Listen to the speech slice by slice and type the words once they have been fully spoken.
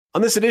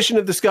On this edition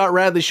of the Scott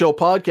Radley Show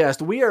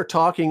podcast, we are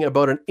talking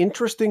about an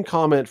interesting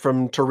comment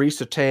from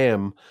Theresa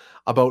Tam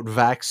about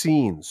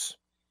vaccines,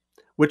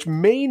 which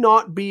may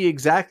not be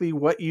exactly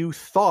what you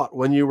thought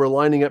when you were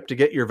lining up to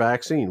get your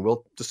vaccine.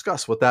 We'll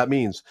discuss what that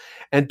means.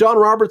 And Don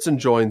Robertson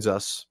joins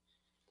us.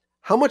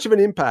 How much of an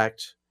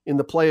impact in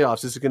the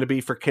playoffs is it going to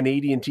be for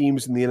Canadian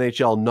teams in the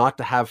NHL not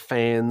to have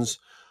fans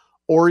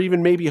or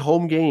even maybe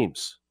home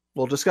games?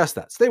 We'll discuss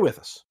that. Stay with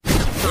us.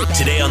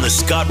 Today on the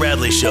Scott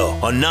Radley Show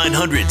on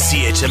 900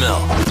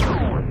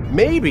 CHML.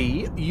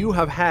 Maybe you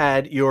have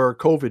had your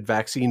COVID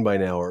vaccine by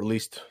now, or at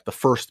least the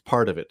first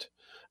part of it.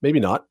 Maybe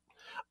not.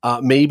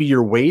 Maybe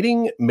you're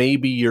waiting.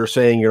 Maybe you're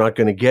saying you're not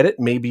going to get it.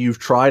 Maybe you've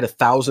tried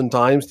 1,000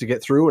 times to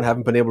get through and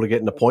haven't been able to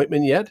get an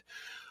appointment yet.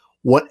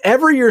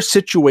 Whatever your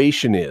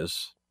situation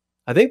is,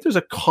 I think there's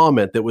a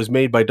comment that was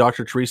made by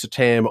Dr. Theresa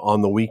Tam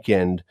on the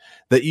weekend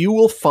that you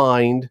will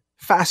find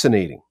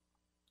fascinating.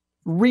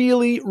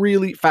 Really,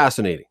 really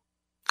fascinating.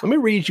 Let me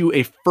read you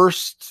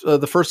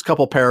the first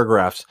couple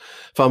paragraphs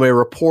from a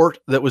report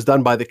that was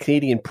done by the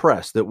Canadian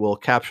Press that will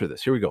capture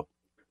this. Here we go.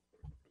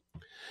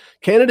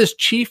 Canada's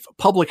chief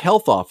public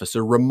health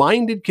officer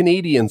reminded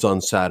Canadians on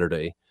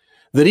Saturday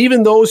that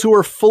even those who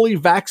are fully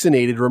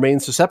vaccinated remain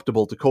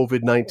susceptible to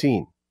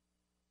COVID-19.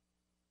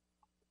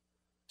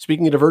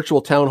 Speaking at a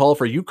virtual town hall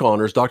for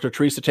Yukoners, Dr.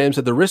 Theresa Tam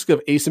said the risk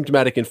of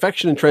asymptomatic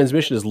infection and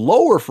transmission is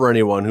lower for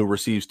anyone who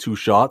receives 2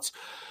 shots.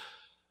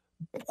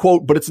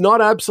 Quote, but it's not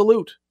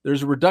absolute.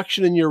 There's a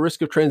reduction in your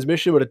risk of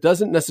transmission, but it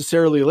doesn't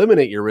necessarily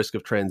eliminate your risk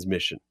of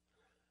transmission.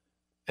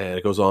 And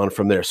it goes on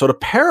from there. So to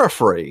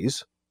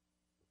paraphrase,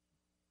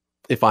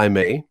 if I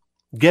may,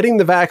 getting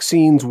the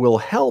vaccines will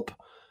help,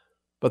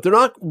 but they're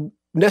not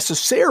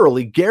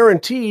necessarily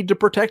guaranteed to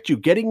protect you.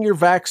 Getting your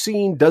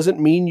vaccine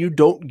doesn't mean you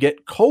don't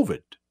get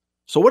COVID.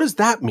 So what does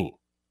that mean?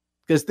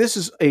 Because this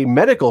is a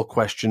medical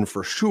question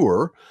for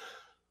sure.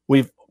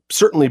 We've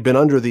certainly been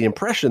under the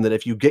impression that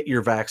if you get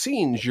your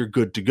vaccines, you're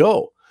good to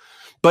go.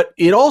 But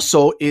it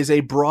also is a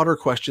broader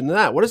question than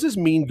that. What does this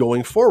mean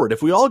going forward?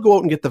 If we all go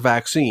out and get the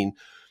vaccine,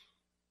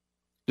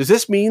 does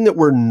this mean that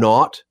we're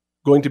not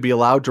going to be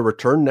allowed to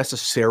return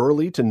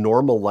necessarily to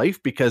normal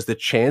life because the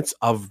chance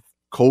of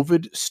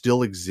COVID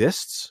still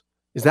exists?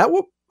 Is that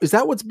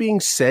what's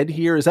being said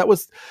here? Is that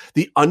what's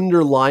the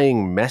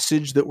underlying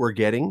message that we're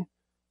getting?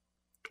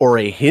 Or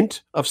a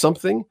hint of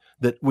something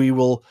that we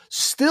will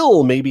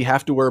still maybe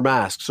have to wear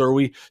masks, or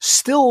we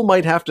still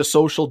might have to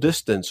social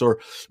distance, or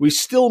we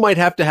still might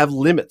have to have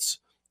limits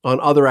on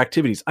other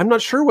activities. I'm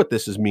not sure what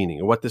this is meaning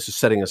or what this is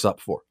setting us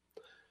up for.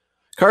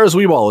 Cara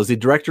Zwibel is the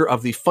director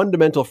of the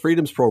Fundamental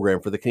Freedoms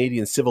Program for the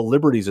Canadian Civil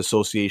Liberties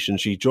Association.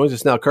 She joins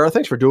us now. Cara,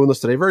 thanks for doing this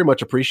today. Very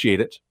much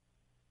appreciate it.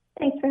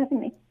 Thanks for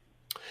having me.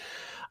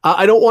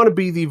 I don't want to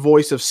be the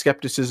voice of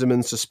skepticism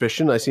and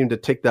suspicion. I seem to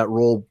take that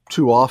role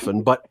too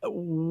often. But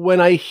when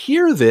I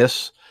hear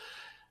this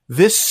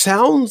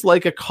sounds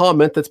like a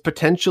comment that's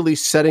potentially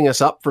setting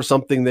us up for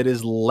something that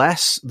is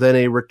less than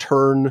a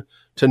return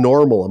to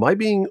normal. Am I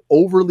being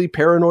overly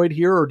paranoid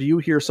here, or do you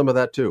hear some of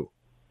that too?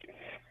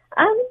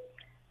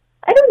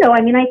 I don't know.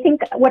 I mean, I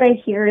think what I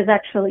hear is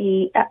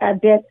actually a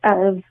bit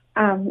of,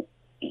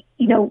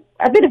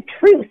 a bit of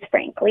truth,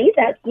 frankly,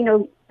 that,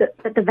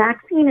 that the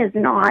vaccine is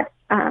not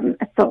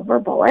a silver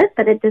bullet,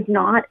 that it does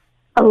not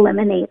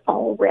eliminate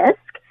all risk.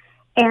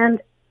 And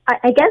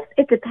I guess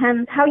it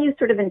depends how you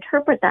sort of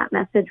interpret that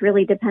message.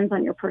 Really depends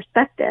on your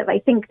perspective. I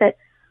think that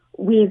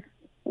we've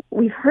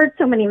heard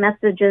so many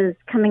messages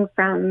coming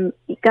from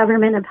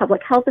government and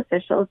public health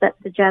officials that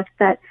suggest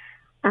that,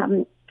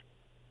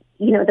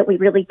 that we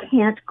really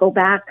can't go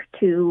back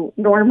to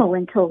normal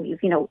until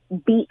we've,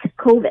 beat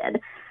COVID.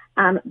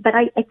 But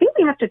I think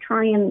we have to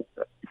try and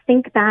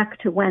think back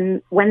to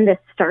when this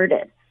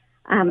started.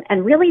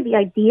 And really the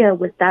idea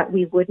was that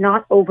we would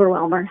not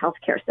overwhelm our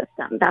healthcare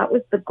system. That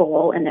was the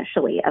goal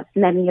initially of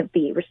many of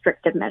the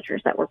restrictive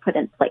measures that were put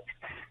in place.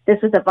 This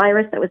was a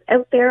virus that was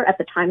out there. At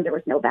the time, there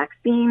was no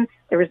vaccine.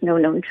 There was no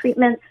known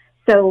treatment.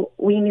 So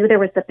we knew there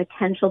was the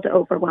potential to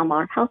overwhelm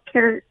our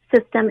healthcare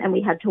system, and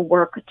we had to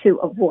work to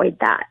avoid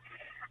that.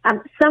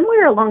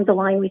 Somewhere along the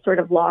line, we sort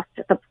of lost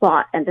the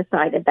plot and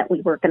decided that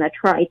we were going to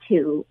try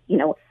to,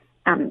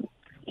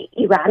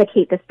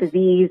 eradicate this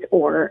disease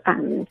or,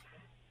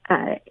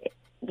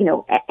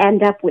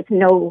 end up with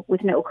no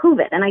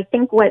COVID. And I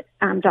think what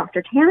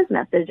Dr. Tam's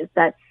message is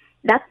that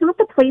that's not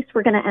the place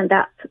we're going to end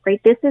up,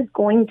 right? This is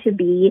going to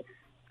be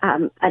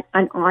an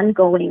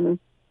ongoing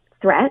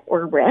threat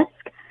or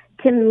risk.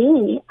 To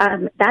me,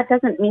 that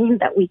doesn't mean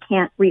that we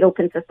can't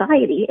reopen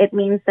society. It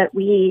means that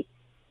we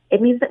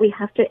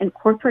have to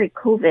incorporate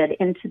COVID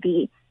into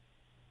the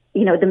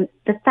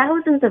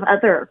thousands of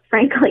other,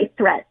 frankly,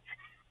 threats,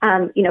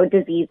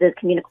 diseases,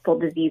 communicable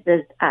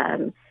diseases,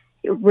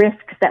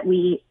 risks that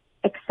we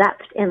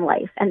accept in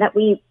life and that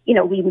we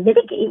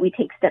mitigate, we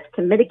take steps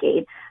to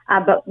mitigate,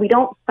 but we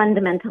don't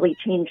fundamentally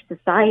change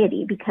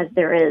society because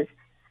there is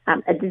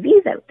a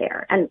disease out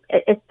there. And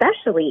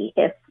especially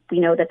if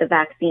we know that the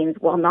vaccines,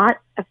 while not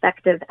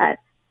effective at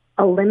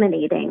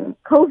eliminating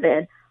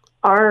COVID,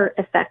 are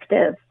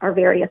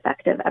very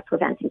effective at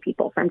preventing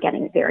people from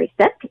getting very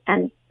sick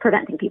and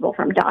preventing people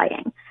from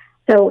dying.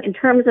 So in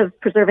terms of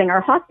preserving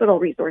our hospital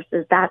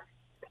resources, that's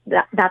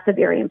a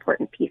very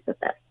important piece of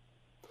this.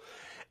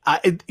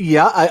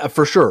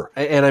 For sure.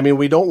 And I mean,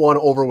 we don't want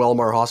to overwhelm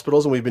our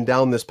hospitals, and we've been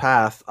down this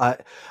path.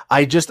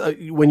 I just,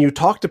 when you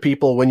talk to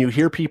people, when you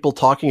hear people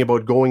talking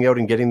about going out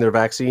and getting their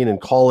vaccine and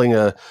calling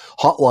a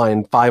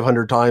hotline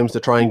 500 times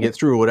to try and get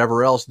through,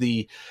 whatever else,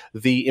 the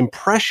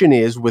impression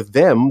is with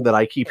them that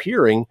I keep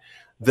hearing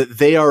that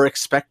they are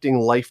expecting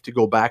life to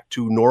go back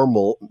to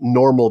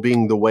normal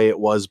being the way it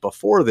was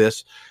before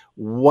this.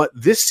 What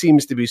this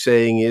seems to be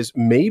saying is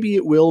maybe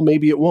it will,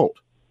 maybe it won't.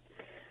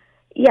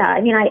 Yeah,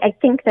 I mean, I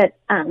think that,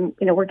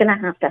 we're going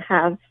to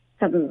have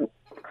some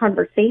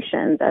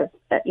conversations as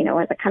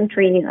a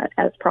country,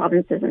 as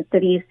provinces and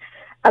cities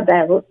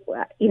about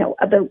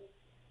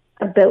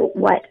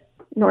what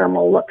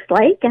normal looks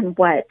like and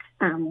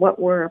what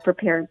we're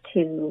prepared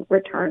to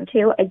return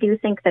to. I do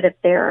think that if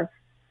there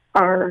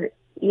are,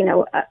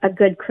 a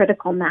good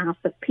critical mass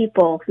of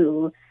people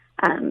who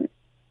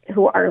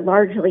are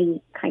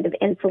largely kind of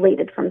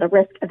insulated from the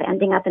risk of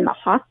ending up in the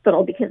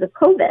hospital because of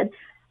COVID,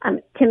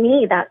 to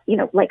me, that,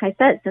 like I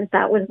said, since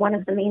that was one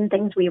of the main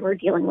things we were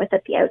dealing with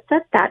at the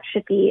outset, that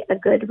should be a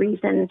good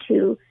reason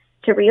to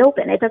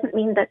reopen. It doesn't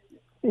mean that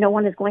no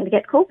one is going to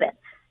get COVID.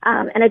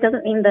 And it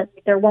doesn't mean that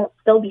there won't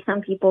still be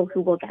some people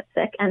who will get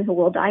sick and who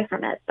will die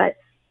from it. But,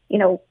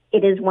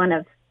 it is one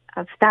of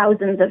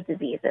thousands of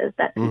diseases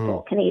that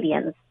people,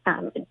 Canadians,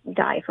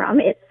 die from.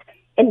 It's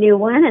a new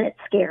one, and it's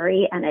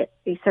scary, and it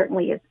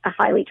certainly is a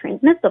highly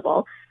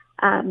transmissible.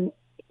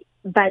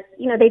 But,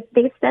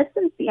 they've said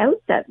since the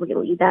outset,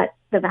 really, that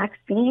the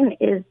vaccine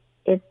is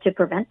to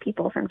prevent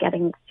people from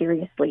getting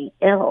seriously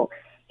ill.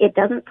 It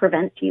doesn't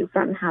prevent you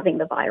from having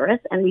the virus,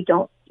 and we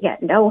don't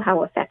yet know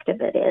how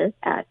effective it is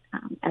at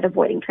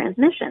avoiding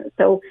transmission.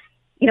 So,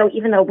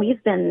 even though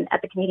we've been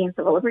at the Canadian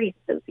Civil Liberties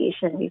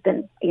Association, we've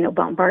been,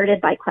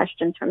 bombarded by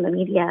questions from the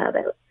media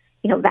about,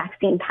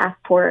 vaccine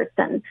passports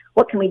and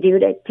what can we do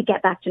to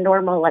get back to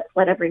normal? Let's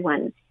let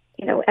everyone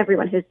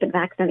who's been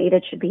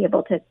vaccinated should be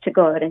able to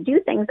go out and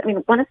do things. I mean,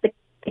 one of the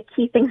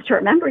key things to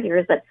remember here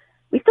is that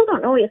we still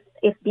don't know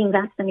if being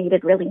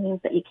vaccinated really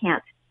means that you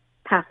can't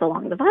pass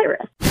along the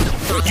virus.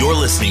 You're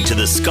listening to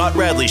the Scott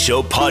Radley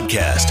Show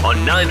podcast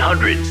on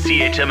 900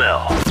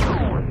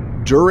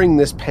 CHML. During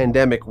this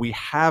pandemic, we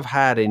have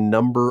had a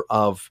number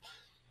of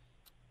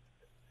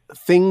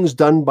things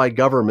done by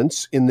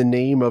governments in the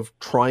name of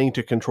trying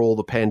to control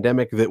the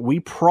pandemic that we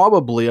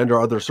probably,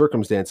 under other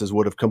circumstances,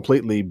 would have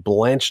completely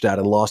blanched at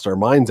and lost our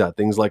minds at.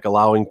 Things like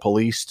allowing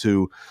police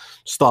to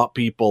stop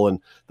people and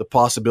the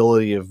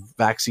possibility of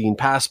vaccine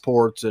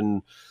passports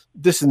and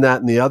this and that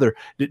and the other.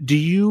 Do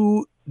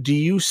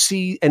you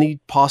see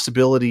any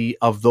possibility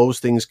of those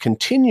things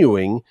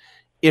continuing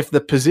if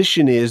the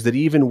position is that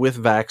even with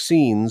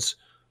vaccines,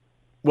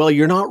 well,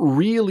 you're not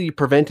really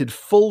prevented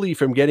fully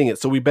from getting it,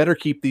 so we better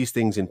keep these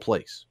things in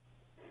place?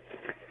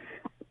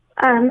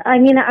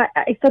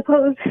 I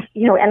suppose,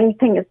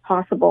 anything is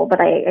possible, but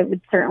I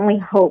would certainly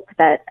hope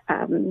that,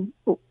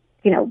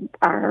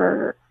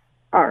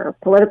 our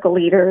political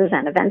leaders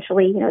and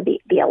eventually,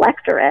 the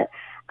electorate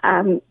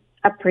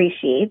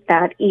appreciate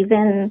that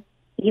even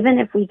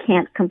if we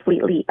can't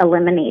completely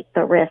eliminate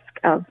the risk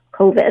of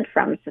COVID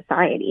from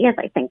society, as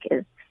I think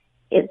is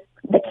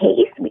the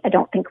case, I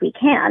don't think we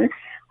can.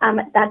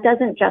 That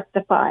doesn't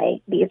justify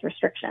these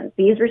restrictions.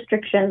 These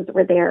restrictions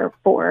were there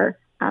for,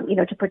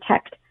 to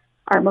protect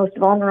our most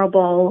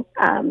vulnerable.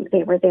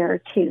 They were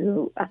there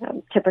to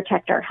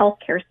protect our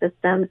healthcare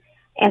system.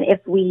 And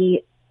if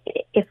we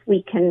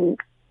can,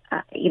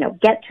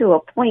 get to a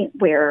point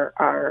where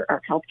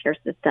our healthcare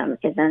system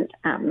isn't,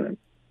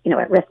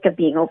 at risk of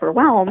being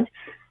overwhelmed,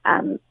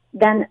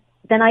 then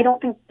I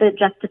don't think the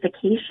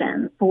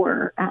justification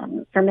for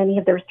many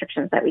of the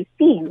restrictions that we've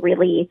seen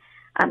really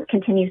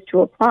continues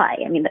to apply.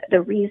 I mean,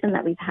 the reason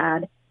that we've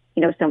had,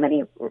 so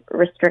many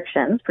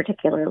restrictions,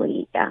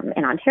 particularly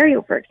in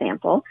Ontario, for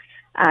example,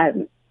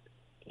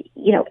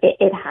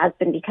 it has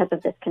been because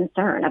of this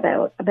concern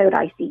about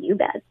ICU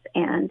beds.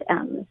 And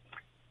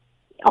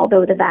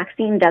although the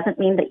vaccine doesn't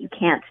mean that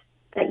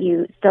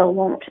you still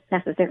won't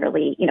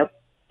necessarily,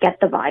 get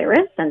the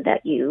virus and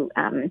that you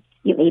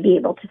may be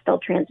able to still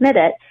transmit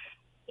it,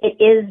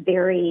 it is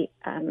very,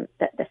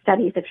 the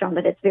studies have shown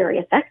that it's very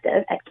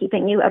effective at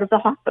keeping you out of the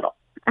hospital.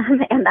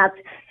 And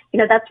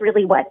that's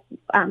really what,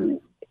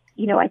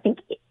 I think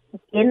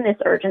in this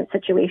urgent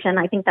situation,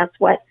 I think that's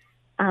what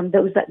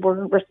those that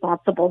were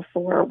responsible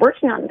for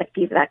working on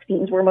these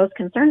vaccines were most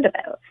concerned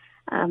about.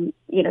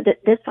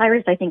 This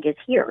virus, I think, is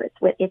here.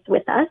 It's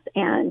with us.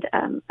 And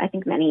I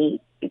think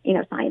many,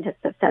 scientists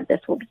have said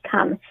this will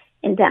become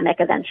endemic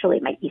eventually.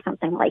 It might be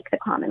something like the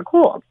common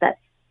cold that,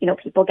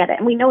 people get it.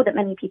 And we know that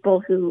many people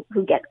who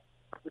get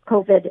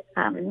COVID,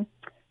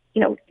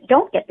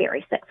 don't get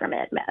very sick from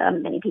it.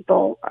 Many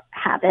people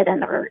have it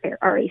and are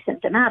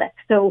asymptomatic.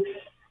 So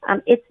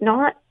it's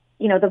not,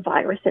 the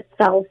virus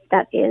itself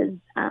that is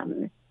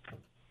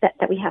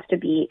that we have to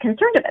be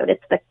concerned about.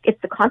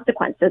 It's the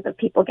consequences of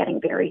people getting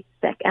very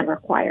sick and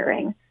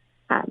requiring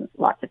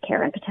lots of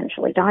care and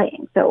potentially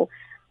dying. So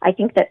I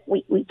think that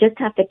we just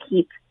have to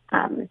keep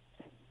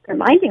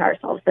reminding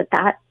ourselves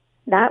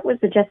that was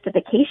the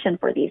justification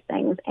for these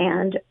things,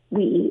 and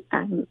we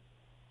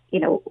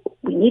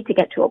need to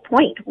get to a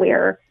point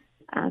where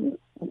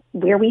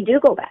we do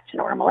go back to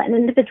normal, and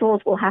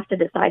individuals will have to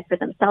decide for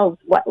themselves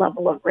what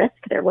level of risk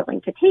they're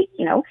willing to take.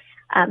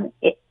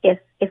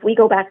 If we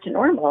go back to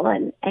normal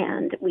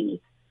and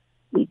we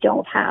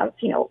don't have,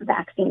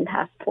 vaccine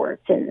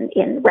passports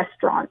in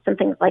restaurants and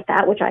things like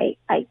that, which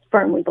I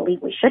firmly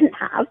believe we shouldn't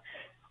have,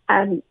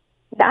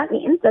 that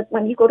means that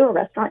when you go to a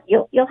restaurant,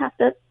 you'll have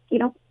to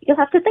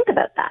think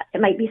about that.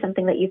 It might be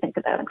something that you think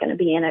about. I'm going to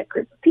be in a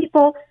group of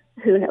people.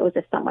 Who knows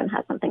if someone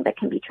has something that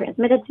can be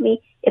transmitted to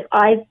me? If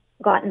I've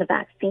gotten the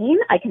vaccine,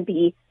 I can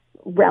be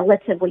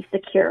relatively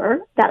secure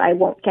that I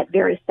won't get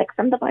very sick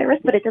from the virus,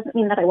 but it doesn't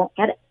mean that I won't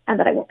get it and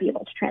that I won't be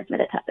able to transmit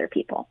it to other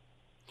people.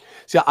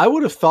 See, I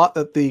would have thought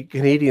that the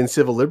Canadian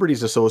Civil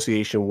Liberties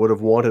Association would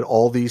have wanted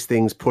all these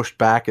things pushed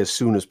back as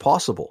soon as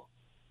possible,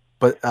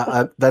 but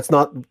that's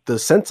not the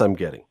sense I'm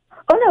getting.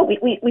 Oh no,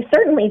 we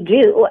certainly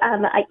do.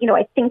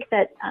 I think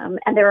that,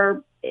 and there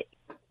are,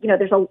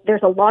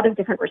 there's a lot of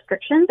different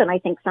restrictions, and I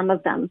think some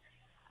of them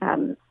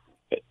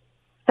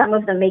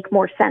make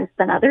more sense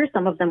than others.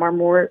 Some of them are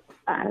more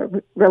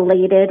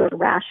related or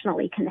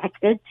rationally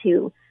connected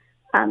to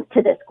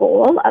this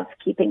goal of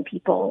keeping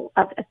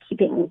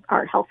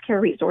our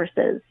healthcare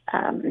resources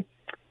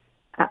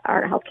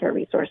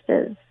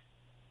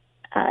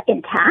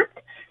intact.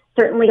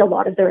 Certainly, a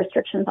lot of the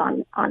restrictions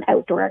on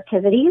outdoor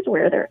activities,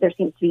 where there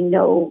seems to be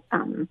no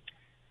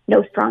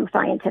strong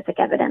scientific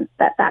evidence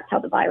that that's how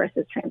the virus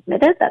is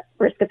transmitted. That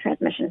risk of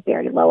transmission is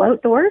very low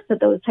outdoors. So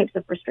those types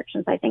of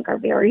restrictions, I think, are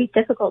very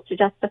difficult to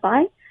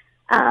justify.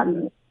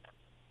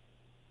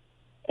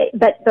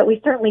 But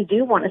we certainly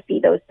do want to see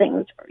those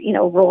things,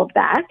 rolled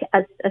back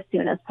as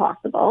soon as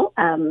possible.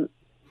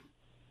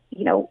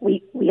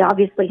 We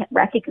obviously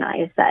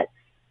recognize that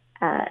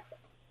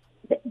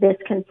this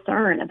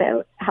concern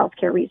about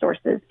healthcare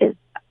resources is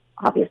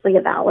obviously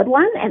a valid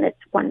one, and it's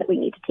one that we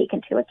need to take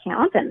into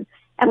account. And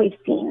we've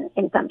seen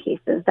in some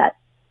cases that,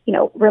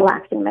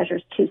 relaxing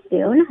measures too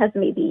soon has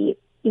maybe,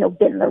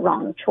 been the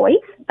wrong choice.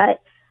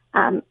 But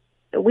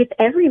with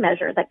every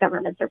measure that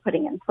governments are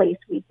putting in place,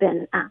 we've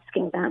been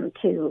asking them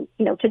to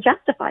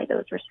justify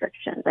those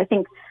restrictions. I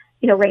think,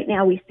 right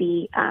now we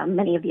see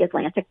many of the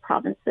Atlantic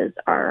provinces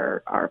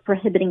are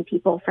prohibiting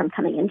people from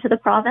coming into the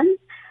province,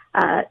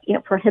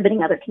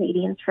 prohibiting other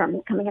Canadians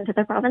from coming into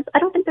the province. I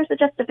don't think there's a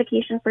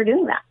justification for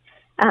doing that.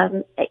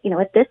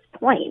 At this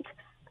point,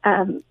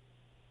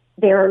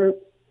 there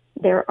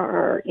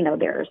are,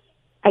 there's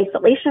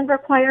isolation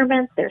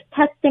requirements, there's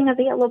testing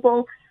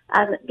available.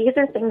 These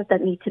are things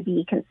that need to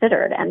be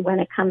considered. And when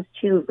it comes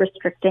to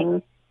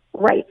restricting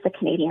rights that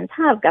Canadians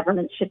have,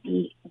 governments should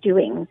be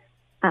taking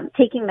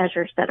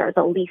measures that are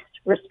the least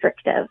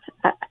restrictive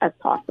as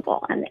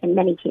possible. And in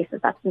many cases,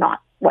 that's not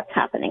what's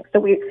happening. So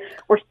we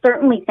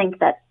certainly think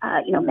that,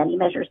 many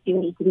measures do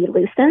need to be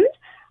loosened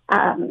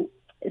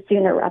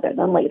sooner rather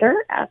than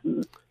later.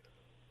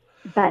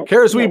 But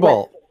Cara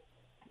Zwibel,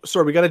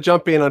 sorry, we got to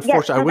jump in.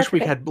 Unfortunately, yes, I wish we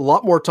had a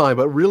lot more time,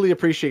 but really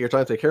appreciate your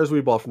time today. Cara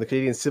Zwibel from the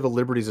Canadian Civil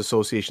Liberties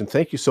Association.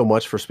 Thank you so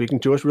much for speaking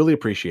to us. Really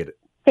appreciate it.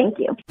 Thank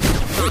you.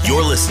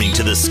 You're listening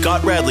to the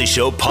Scott Radley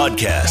Show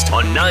podcast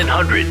on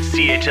 900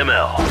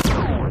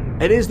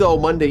 CHML. It is, though,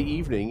 Monday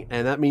evening,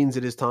 and that means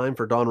it is time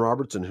for Don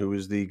Robertson, who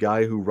is the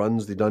guy who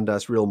runs the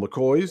Dundas Real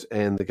McCoys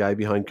and the guy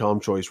behind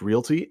ComChoice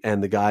Realty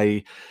and the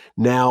guy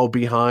now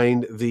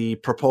behind the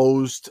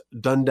proposed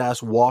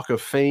Dundas Walk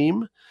of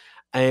Fame,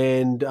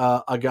 and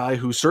a guy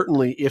who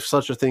certainly, if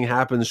such a thing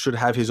happens, should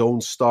have his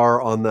own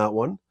star on that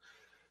one.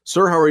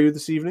 Sir, how are you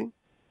this evening?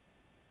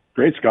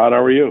 Great, Scott.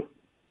 How are you?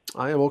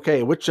 I am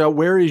okay.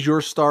 Where is your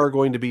star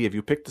going to be? Have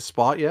you picked the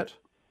spot yet?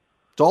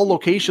 It's all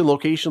location,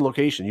 location,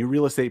 location. You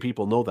real estate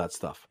people know that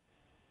stuff.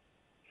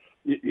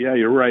 Yeah,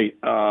 you're right.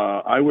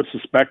 I would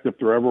suspect if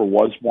there ever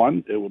was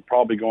one, it would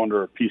probably go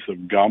under a piece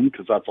of gum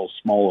because that's how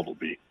small it'll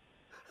be.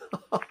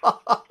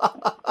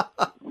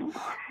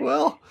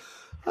 Well,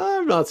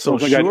 I'm not so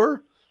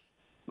sure.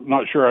 I'm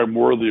not sure I'm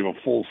worthy of a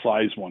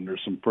full-size one.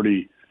 There's some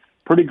pretty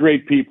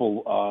great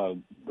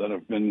people that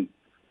have been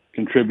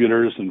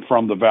contributors and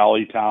from the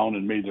Valley town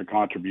and made their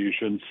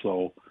contributions.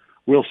 So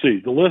we'll see.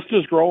 The list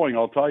is growing,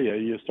 I'll tell you.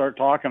 You start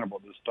talking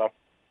about this stuff,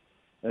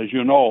 as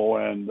you know,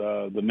 and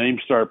the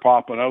names start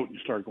popping out. And you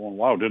start going,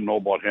 wow, didn't know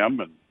about him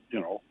and,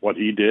 what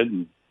he did.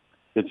 And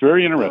it's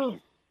very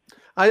interesting.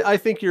 I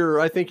think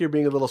you're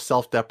being a little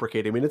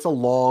self-deprecating. I mean, it's a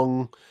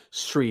long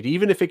street.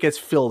 Even if it gets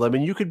filled, I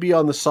mean, you could be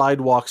on the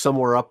sidewalk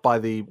somewhere up by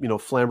the,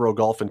 Flamborough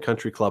Golf and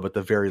Country Club at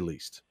the very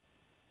least.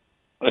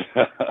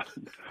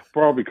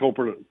 Probably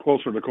closer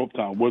to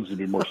Copetown Woods would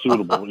be more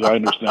suitable. Yeah, I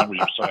understand what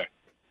you're saying.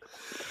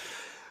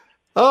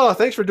 Oh,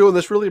 thanks for doing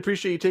this. Really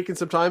appreciate you taking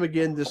some time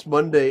again this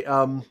Monday.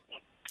 A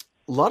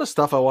lot of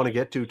stuff I want to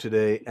get to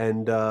today.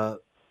 And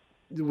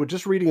we're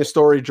just reading a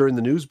story during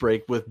the news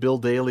break with Bill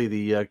Daly,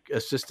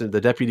 the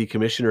deputy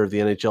commissioner of the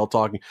NHL,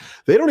 talking.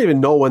 They don't even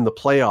know when the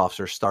playoffs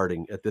are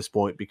starting at this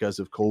point because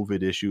of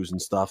COVID issues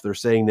and stuff. They're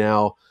saying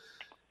now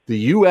the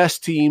U.S.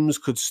 teams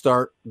could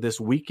start this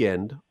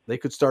weekend. They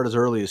could start as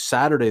early as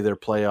Saturday, their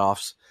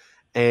playoffs,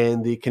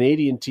 and the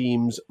Canadian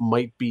teams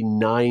might be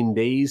 9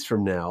 days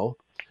from now.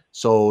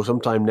 So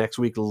sometime next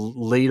week,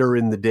 later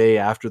in the day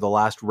after the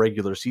last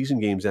regular season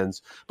games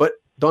ends. But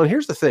Don,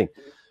 here's the thing.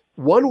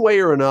 One way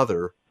or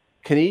another,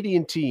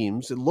 Canadian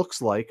teams, it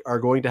looks like, are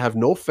going to have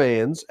no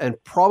fans,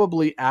 and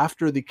probably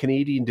after the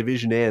Canadian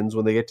division ends,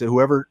 when they get to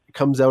whoever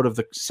comes out of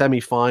the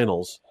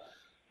semifinals,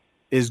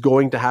 is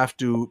going to have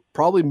to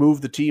probably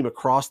move the team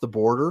across the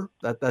border.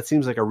 That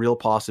seems like a real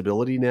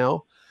possibility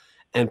now,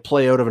 and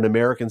play out of an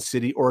American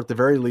city, or at the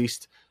very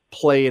least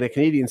play in a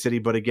Canadian city,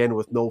 but again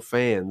with no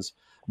fans.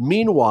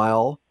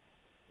 Meanwhile,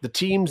 the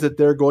teams that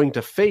they're going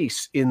to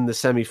face in the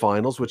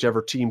semifinals,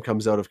 whichever team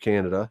comes out of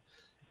Canada,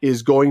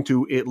 is going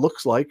to, it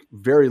looks like,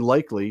 very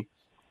likely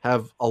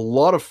have a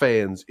lot of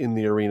fans in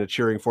the arena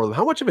cheering for them.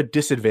 How much of a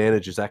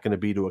disadvantage is that going to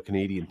be to a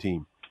Canadian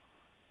team?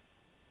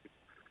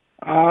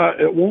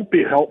 It won't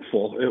be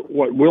helpful.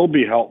 What will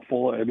be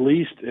helpful, at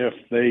least if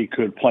they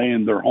could play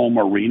in their home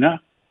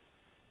arena,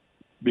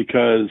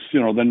 because,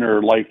 then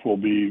their life will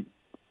be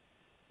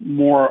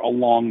more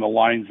along the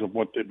lines of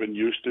what they've been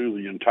used to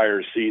the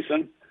entire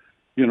season.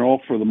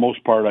 For the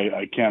most part,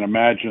 I can't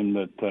imagine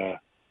that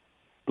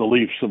the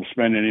Leafs have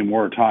spent any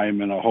more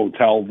time in a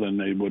hotel than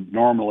they would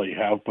normally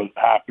have, but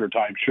half their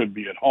time should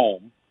be at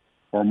home,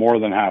 or more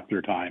than half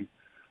their time.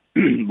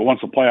 But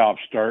once the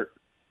playoffs start,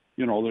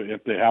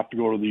 if they have to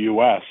go to the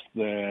U.S.,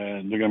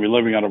 then they're going to be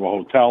living out of a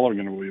hotel, they're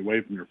going to be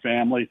away from their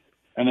family,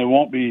 and they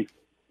won't be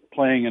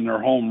playing in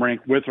their home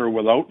rink with or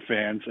without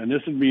fans. And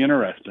this would be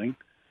interesting.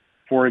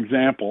 For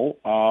example,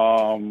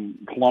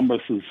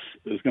 Columbus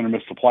is going to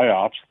miss the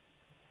playoffs,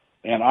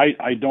 and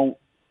I don't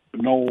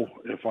know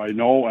if I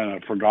know and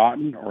I've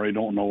forgotten, or I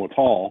don't know at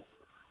all,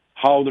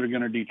 how they're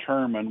going to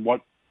determine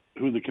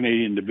who the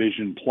Canadian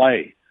division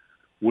play.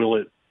 Will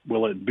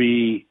it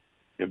be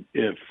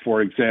if,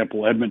 for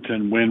example,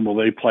 Edmonton win, will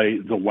they play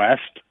the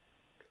West?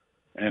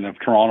 And if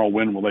Toronto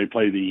win, will they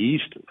play the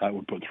East? That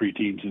would put 3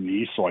 teams in the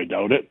East, so I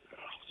doubt it.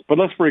 But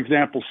let's, for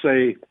example,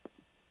 say,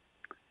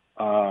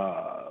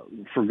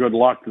 for good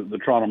luck, that the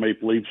Toronto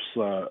Maple Leafs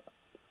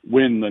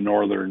win the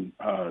Northern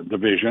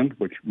Division,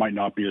 which might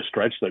not be a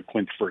stretch, that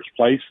clinch first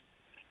place,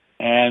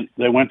 and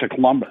they went to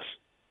Columbus,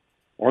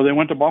 or they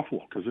went to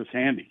Buffalo because it's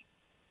handy.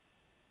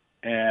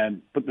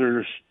 But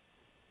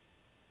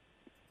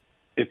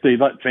if they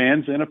let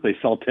fans in, if they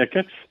sell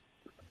tickets,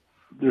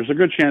 there's a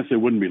good chance they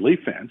wouldn't be Leaf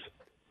fans.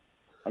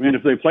 I mean,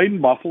 if they played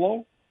in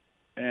Buffalo,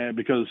 and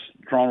because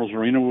Toronto's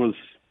arena was,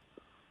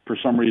 for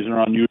some reason,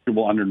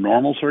 unusual under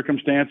normal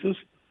circumstances,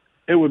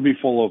 it would be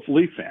full of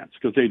Leaf fans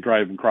because they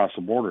drive across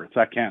the border.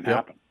 That can't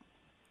happen.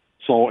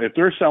 So if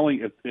they're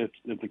selling, if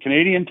the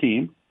Canadian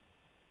team,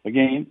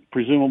 again,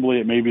 presumably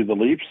it may be the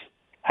Leafs,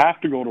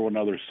 have to go to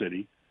another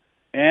city,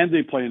 and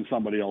they play in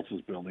somebody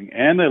else's building,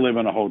 and they live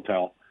in a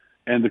hotel,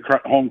 and the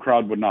home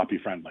crowd would not be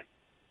friendly.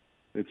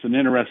 It's an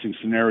interesting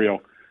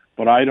scenario,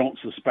 but I don't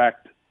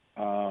suspect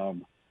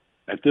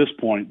at this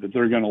point that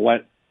they're going to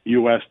let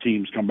U.S.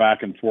 teams come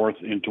back and forth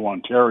into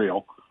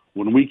Ontario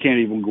when we can't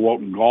even go out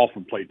and golf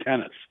and play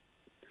tennis.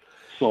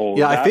 So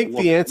yeah, I think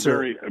the answer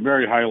very,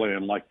 very highly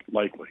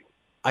unlikely.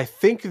 I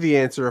think the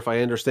answer, if I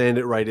understand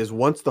it right, is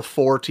once the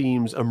 4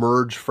 teams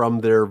emerge from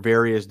their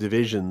various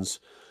divisions,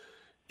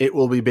 it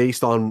will be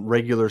based on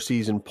regular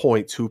season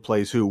points, who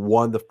plays who.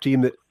 The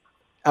team that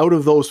out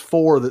of those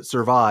 4 that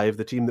survive,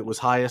 the team that was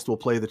highest will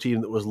play the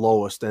team that was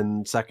lowest,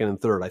 and second and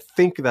third. I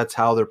think that's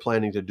how they're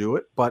planning to do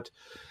it, but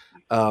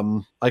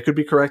I could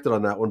be corrected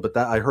on that one, but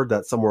I heard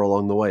that somewhere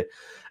along the way.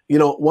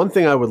 One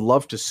thing I would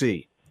love to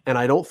see, and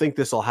I don't think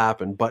this will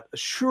happen, but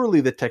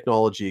surely the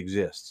technology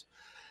exists.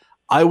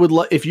 I would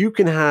if you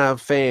can have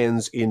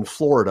fans in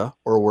Florida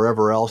or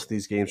wherever else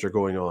these games are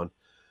going on,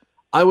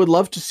 I would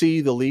love to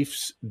see the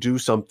Leafs do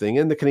something,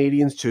 and the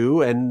Canadians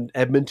too, and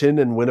Edmonton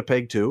and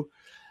Winnipeg too,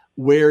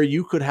 where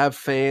you could have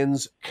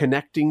fans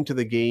connecting to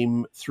the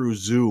game through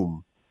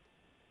Zoom,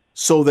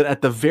 so that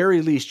at the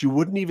very least you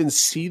wouldn't even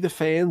see the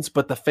fans,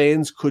 but the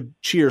fans could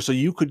cheer. So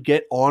you could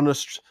get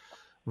honest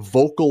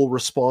vocal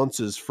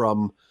responses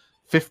from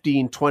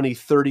 15, 20,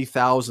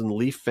 30,000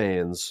 Leaf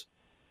fans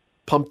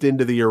pumped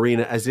into the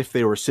arena as if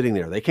they were sitting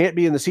there. They can't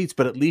be in the seats,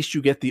 but at least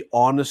you get the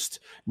honest,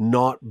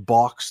 not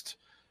boxed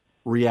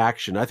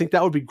reaction. I think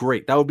that would be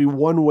great. That would be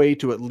one way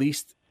to at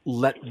least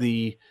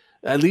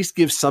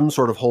give some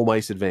sort of home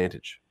ice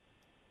advantage.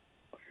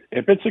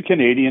 If it's a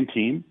Canadian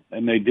team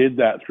and they did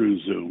that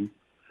through Zoom,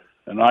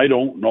 and I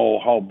don't know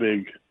how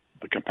big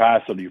the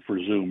capacity for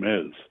Zoom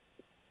is,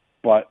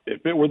 but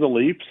if it were the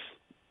Leafs,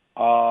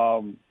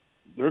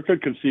 there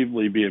could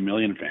conceivably be 1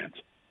 million fans.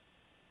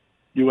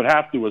 You would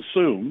have to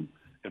assume,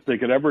 if they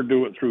could ever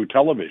do it through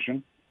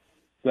television,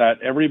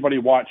 that everybody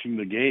watching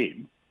the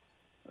game,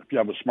 if you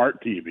have a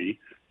smart TV,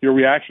 your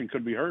reaction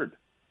could be heard.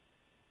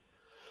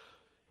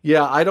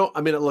 Yeah, I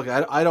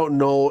don't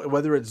know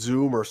whether it's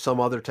Zoom or some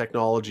other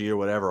technology or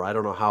whatever. I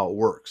don't know how it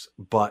works,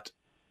 but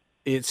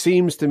it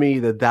seems to me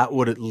that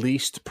would at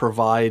least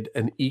provide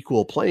an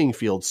equal playing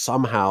field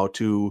somehow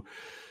to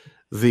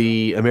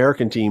the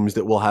American teams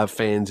that will have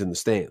fans in the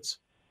stands.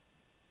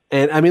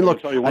 And I mean,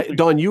 look,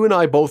 Don, you and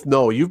I both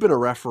know you've been a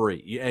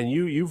referee, and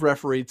you've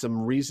refereed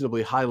some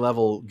reasonably high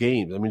level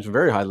games. I mean, some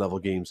very high level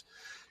games.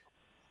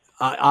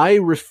 I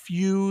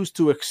refuse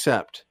to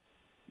accept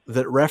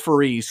that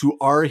referees who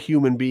are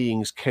human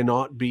beings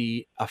cannot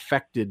be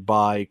affected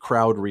by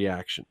crowd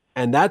reaction.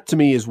 And that to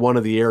me is one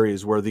of the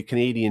areas where the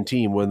Canadian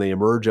team, when they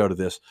emerge out of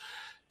this,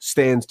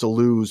 stands to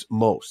lose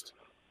most.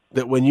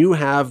 That when you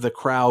have the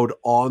crowd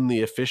on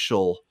the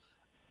official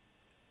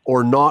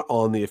or not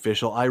on the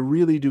official, I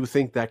really do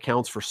think that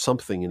counts for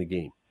something in a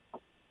game.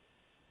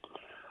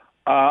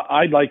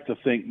 I'd like to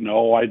think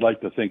no. I'd like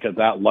to think at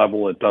that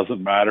level it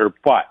doesn't matter.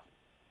 But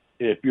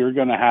if you're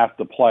going to have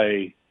to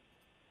play,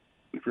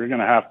 if you're going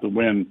to have to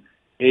win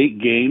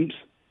 8 games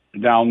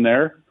down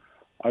there,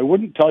 I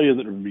wouldn't tell you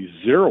that it would be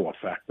zero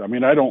effect. I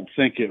mean, I don't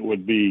think it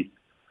would be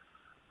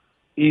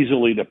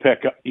easy to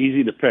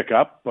pick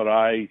up, but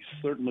I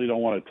certainly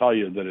don't want to tell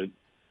you that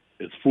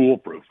it's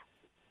foolproof,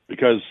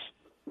 because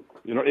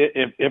you know,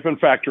 if in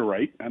fact you're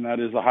right, and that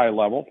is a high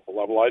level, a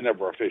level I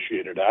never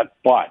officiated at,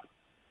 but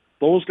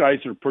those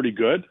guys are pretty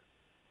good,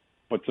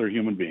 but they're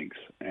human beings,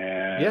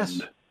 and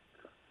yes.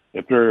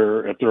 If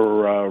they're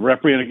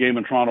refereeing a game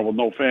in Toronto with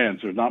no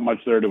fans, there's not much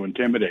there to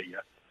intimidate you,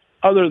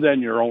 other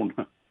than your own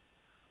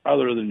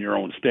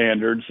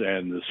standards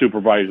and the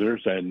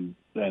supervisors and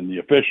the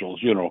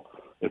officials. You know,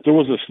 if there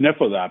was a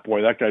sniff of that,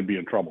 boy, that guy'd be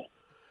in trouble.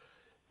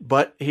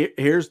 But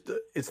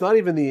it's not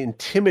even the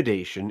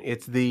intimidation.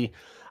 It's a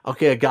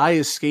guy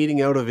is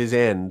skating out of his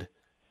end,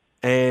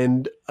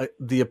 and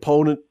the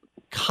opponent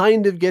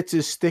kind of gets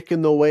his stick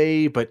in the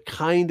way, but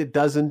kind of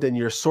doesn't. And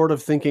you're sort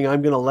of thinking,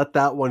 I'm going to let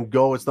that one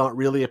go. It's not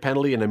really a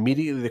penalty. And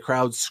immediately the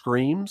crowd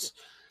screams.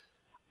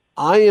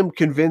 I am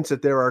convinced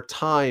that there are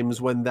times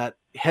when that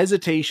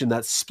hesitation,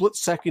 that split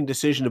second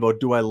decision about,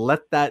 do I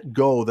let that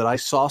go, that I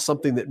saw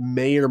something that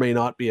may or may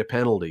not be a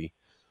penalty,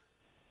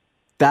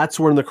 that's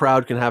when the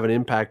crowd can have an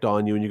impact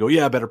on you. And you go,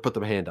 yeah, I better put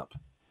the hand up.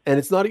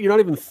 And you're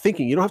not even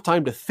thinking, you don't have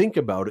time to think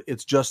about it.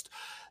 It's just,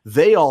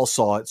 they all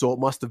saw it. So it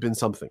must've been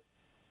something.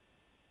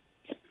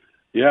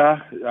 Yeah,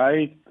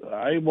 I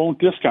won't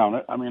discount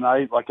it. I mean,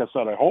 like I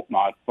said, I hope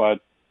not, but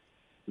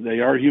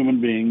they are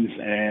human beings,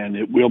 and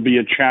it will be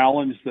a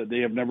challenge that they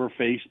have never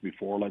faced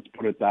before. Let's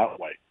put it that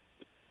way.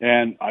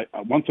 And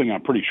one thing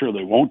I'm pretty sure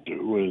they won't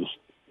do is,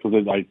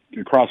 because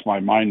it crossed my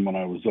mind when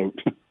I was out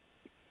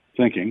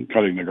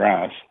cutting the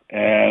grass,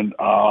 and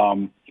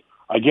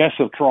I guess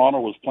if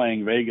Toronto was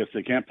playing Vegas,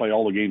 they can't play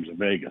all the games in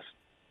Vegas.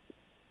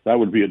 That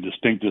would be a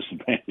distinct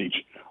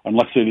disadvantage,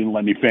 unless they didn't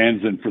let any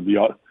fans in for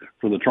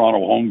the Toronto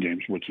home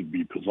games, which would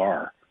be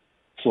bizarre.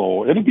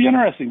 So it'll be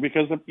interesting,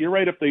 because you're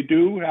right, if they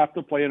do have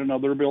to play in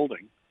another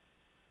building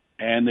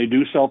and they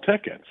do sell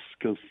tickets,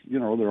 because, you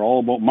know, they're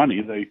all about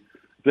money.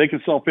 They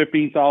can sell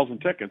 15,000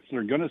 tickets.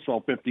 They're going to sell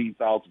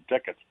 15,000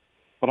 tickets.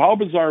 But how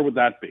bizarre would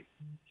that be?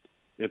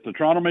 If the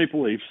Toronto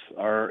Maple Leafs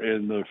are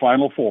in the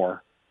Final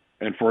Four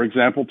and, for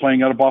example,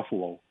 playing out of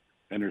Buffalo,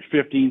 and there's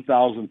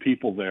 15,000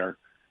 people there,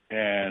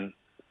 and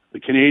the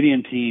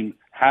Canadian team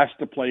has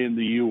to play in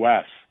the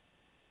U.S.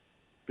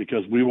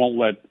 because we won't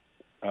let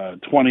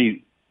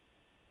 20,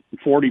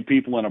 40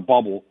 people in a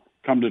bubble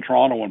come to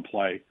Toronto and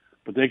play,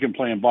 but they can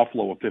play in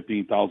Buffalo with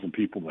 15,000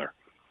 people there.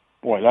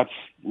 Boy,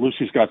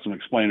 Lucy's got some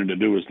explaining to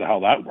do as to how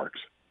that works.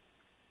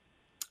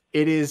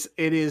 It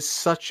is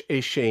such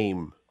a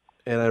shame.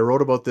 And I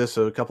wrote about this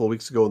a couple of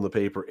weeks ago in the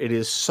paper. It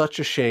is such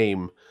a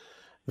shame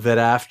that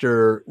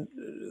after,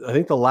 I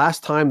think the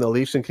last time the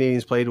Leafs and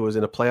Canadians played was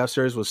in a playoff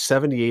series was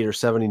 78 or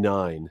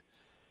 79,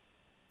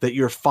 that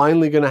you're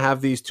finally going to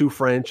have these two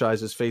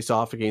franchises face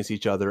off against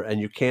each other,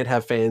 and you can't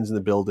have fans in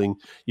the building.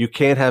 You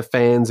can't have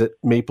fans at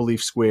Maple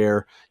Leaf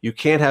Square. You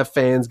can't have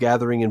fans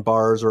gathering in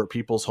bars or at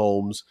people's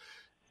homes.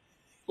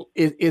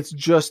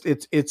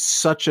 It's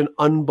such an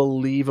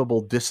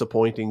unbelievable,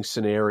 disappointing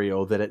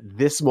scenario that at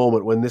this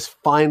moment, when this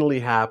finally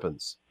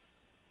happens,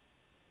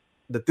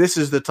 that this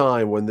is the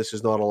time when this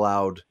is not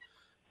allowed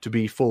to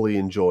be fully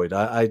enjoyed.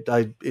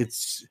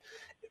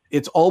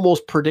 It's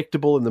almost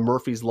predictable in the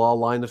Murphy's Law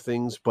line of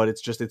things, but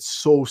it's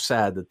so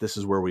sad that this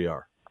is where we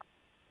are.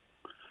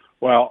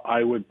 Well,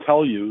 I would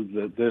tell you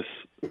that this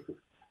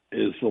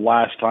is the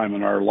last time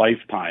in our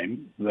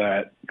lifetime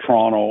that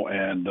Toronto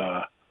and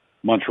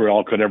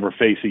Montreal could ever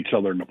face each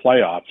other in the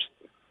playoffs.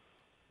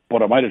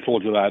 But I might have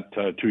told you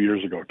that 2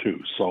 years ago too.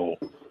 So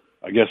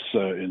I guess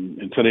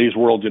in today's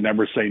world, you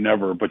never say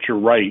never, but you're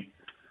right.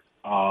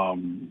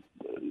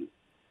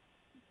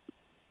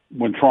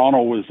 When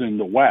Toronto was in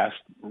the West,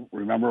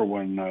 remember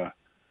when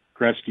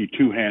Gretzky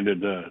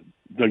two-handed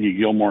Dougie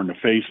Gilmour in the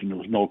face and there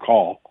was no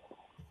call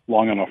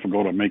long enough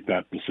ago to make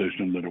that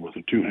decision that it was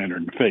a two-hander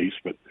in the face.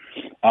 But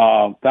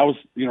that was,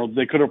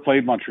 they could have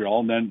played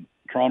Montreal, and then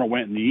Toronto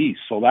went in the East.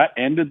 So that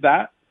ended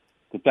that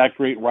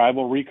great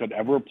rivalry could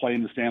ever play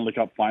in the Stanley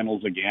Cup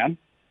Finals again.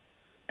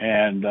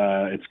 and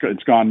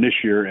it's gone this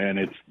year.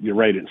 And you're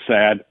right. It's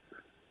sad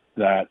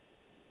that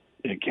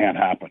it can't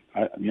happen.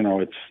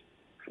 It's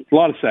a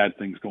lot of sad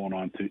things going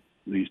on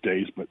these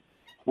days, but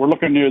we're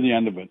looking near the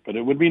end of it. But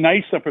it would be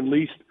nice if at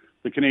least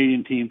the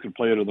Canadian team could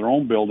play out of their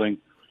own building,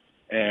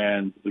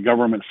 and the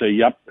government say,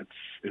 "Yep,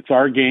 it's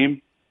our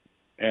game,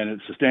 and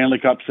it's the Stanley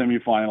Cup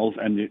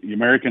semifinals, and the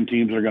American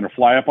teams are going to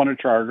fly up on a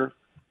charter,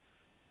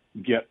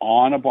 get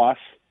on a bus,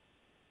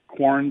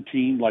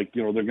 quarantine,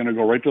 they're going to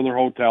go right to their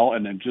hotel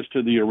and then just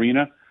to the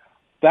arena."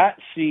 That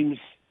seems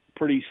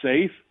pretty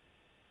safe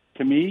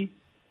to me,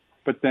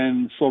 but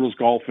then so does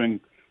golfing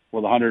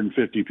with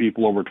 150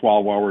 people over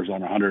 12 hours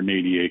on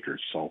 180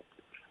 acres. So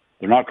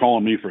they're not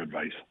calling me for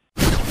advice.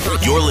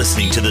 You're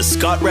listening to the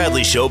Scott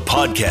Radley Show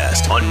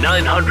podcast on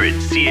 900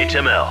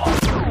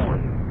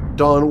 CHML.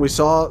 Don, we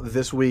saw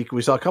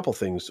a couple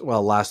things,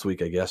 last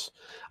week, I guess,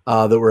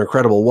 that were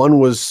incredible. One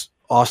was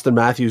Austin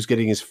Matthews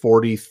getting his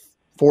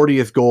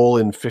 40th goal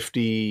in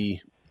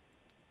 50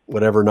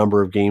 whatever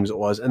number of games it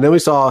was. And then we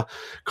saw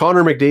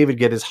Connor McDavid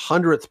get his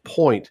 100th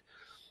point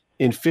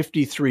in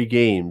 53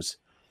 games.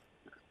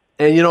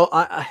 And,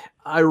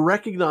 I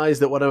recognize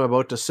that what I'm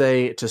about to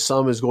say to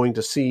some is going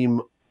to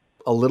seem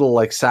a little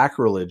like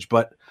sacrilege,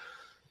 but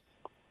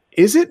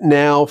is it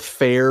now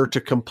fair to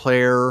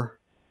compare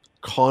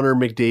Connor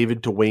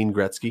McDavid to Wayne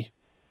Gretzky?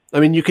 I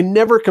mean, you can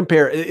never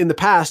compare. In the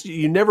past,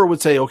 you never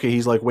would say, okay,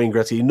 he's like Wayne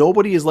Gretzky.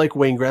 Nobody is like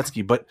Wayne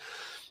Gretzky, but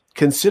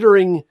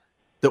considering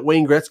that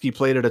Wayne Gretzky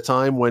played at a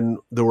time when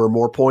there were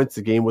more points,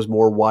 the game was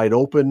more wide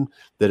open,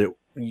 that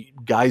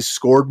guys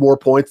scored more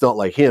points, not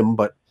like him,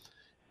 but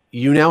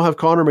you now have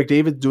Connor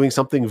McDavid doing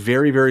something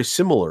very, very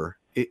similar.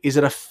 Is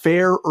it a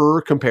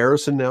fairer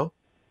comparison now?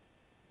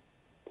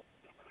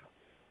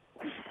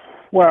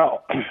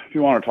 Well, if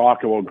you want to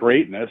talk about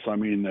greatness, I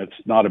mean, it's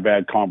not a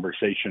bad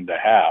conversation to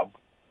have.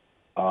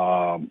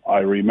 I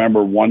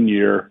remember one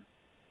year,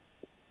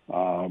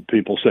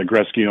 people said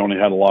Gretzky only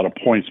had a lot of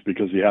points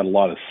because he had a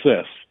lot of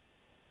assists.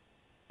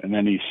 And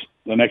then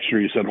the next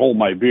year he said, hold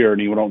my beer,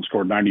 and he went out and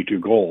scored 92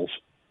 goals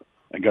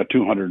and got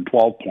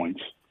 212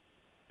 points.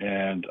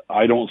 And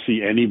I don't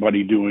see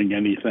anybody doing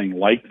anything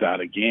like that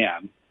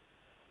again.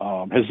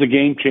 Has the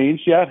game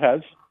changed? Yeah, it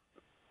has.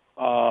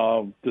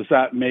 Does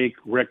that make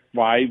Rick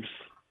Vive's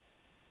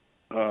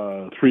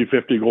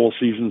 350 goal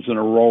seasons in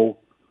a row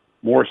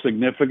more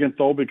significant,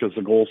 though, because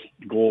the goal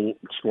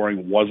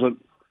scoring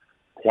wasn't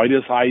quite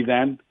as high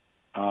then?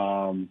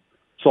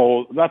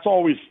 So that's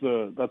always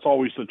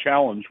the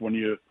challenge when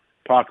you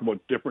talk about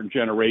different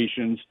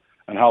generations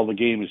and how the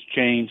game has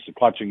changed. The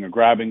clutching and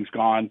grabbing's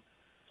gone.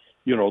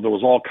 There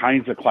was all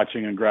kinds of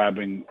clutching and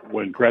grabbing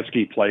when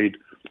Gretzky played,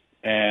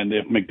 and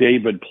if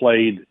McDavid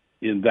played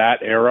in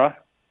that era,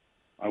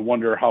 I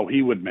wonder how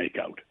he would make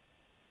out.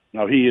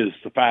 Now, he is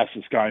the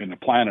fastest guy on the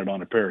planet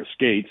on a pair of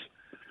skates,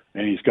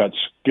 and he's got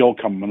skill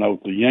coming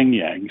out the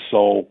yin-yang.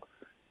 So,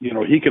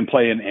 he can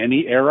play in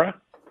any era.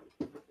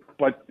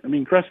 But, I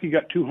mean, Gretzky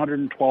got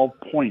 212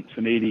 points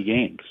in 80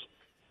 games.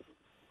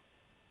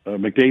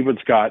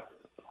 McDavid's got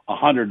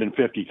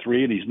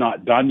 153, and he's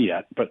not done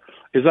yet. But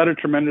is that a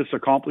tremendous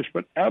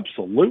accomplishment?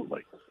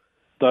 Absolutely.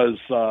 Does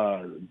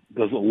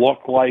it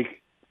look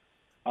like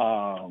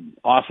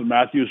Austin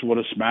Matthews would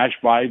have smashed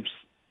Vive's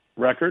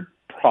record?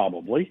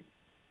 Probably.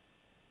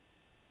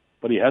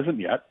 But he hasn't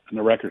yet, and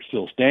the record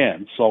still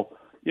stands. So,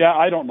 yeah,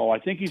 I don't know. I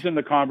think he's in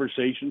the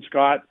conversation,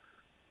 Scott,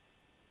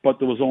 but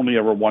there was only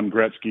ever one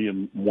Gretzky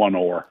and one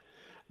Orr.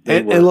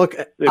 And look,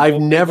 I've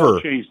never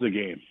changed the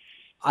game.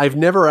 I've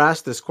never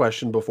asked this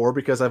question before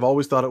because I've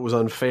always thought it was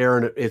unfair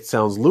and it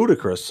sounds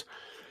ludicrous.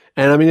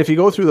 And I mean, if you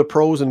go through the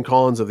pros and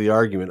cons of the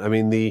argument, I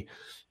mean, the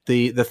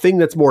thing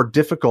that's more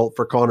difficult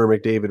for Connor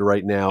McDavid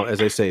right now,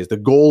 as I say, is the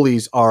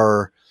goalies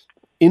are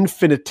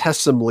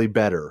infinitesimally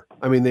better.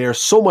 I mean, they are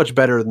so much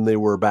better than they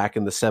were back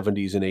in the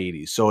 70s and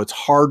 80s. So it's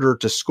harder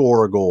to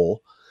score a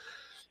goal.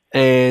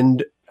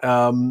 And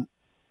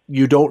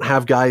you don't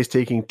have guys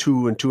taking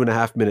 2 and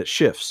 2.5 minute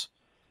shifts.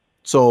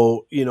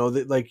 So,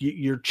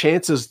 your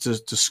chances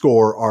to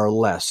score are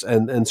less.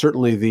 And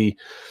certainly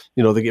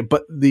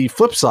but the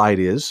flip side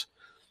is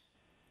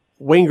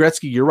Wayne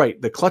Gretzky, you're right.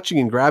 The clutching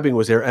and grabbing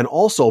was there. And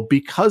also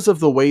because of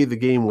the way the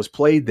game was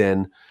played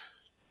then,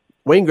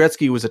 Wayne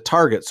Gretzky was a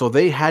target. So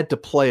they had to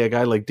play a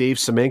guy like Dave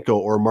Semenko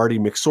or Marty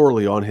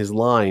McSorley on his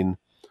line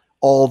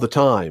all the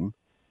time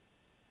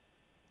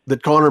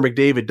that Connor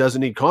McDavid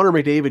doesn't need. Connor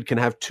McDavid can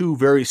have two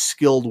very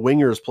skilled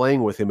wingers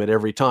playing with him at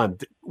every time.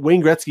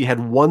 Wayne Gretzky had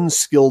one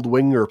skilled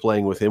winger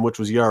playing with him, which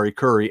was Jari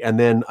Kurri, and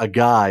then a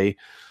guy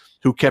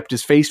who kept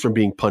his face from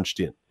being punched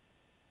in.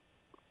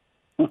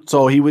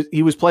 So he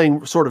was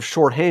playing sort of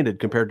shorthanded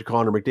compared to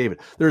Connor McDavid.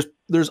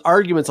 There's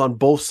arguments on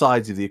both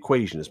sides of the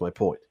equation, is my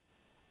point.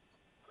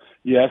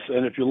 Yes,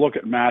 and if you look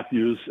at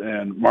Matthews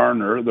and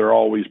Marner, they're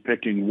always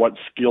picking what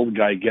skilled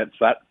guy gets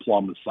that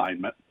plum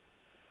assignment.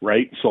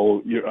 Right,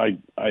 so I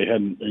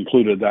hadn't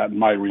included that in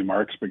my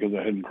remarks because it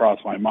hadn't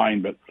crossed my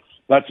mind, but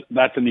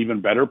that's an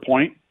even better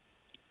point.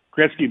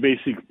 Gretzky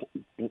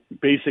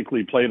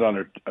basically played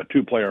on a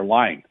two-player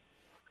line.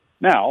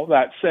 Now,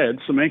 that said,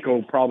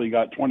 Semenko probably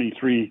got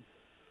 23,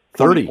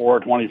 30. 24,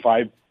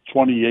 25,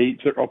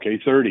 28,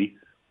 30,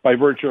 by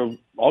virtue of,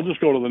 I'll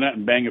just go to the net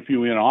and bang a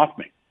few in off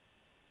me.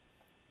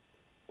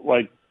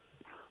 Like,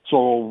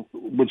 so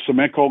would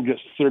Semenko get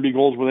 30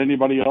 goals with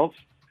anybody else?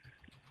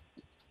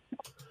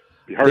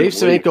 Dave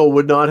Semenko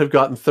would not have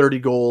gotten 30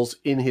 goals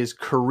in his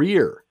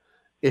career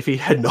if he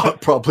had not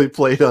probably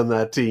played on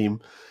that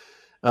team.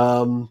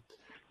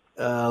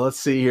 Let's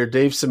see here.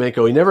 Dave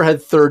Semenko, he never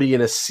had 30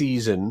 in a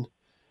season.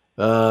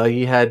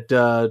 He had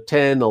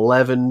 10,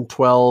 11,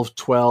 12,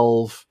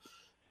 12.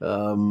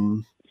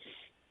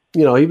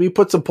 He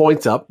put some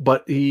points up,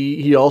 but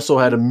he also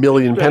had a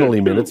million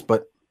penalty minutes.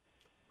 But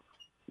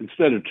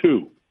instead of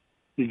 2,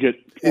 you get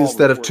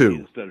instead of 2.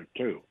 Instead of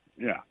 2,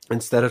 yeah.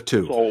 Instead of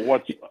 2. So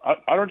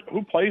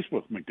who plays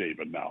with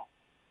McDavid now?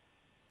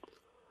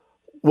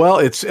 Well,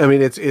 it's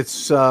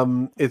what's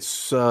the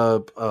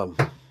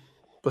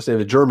name?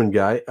 The German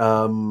guy.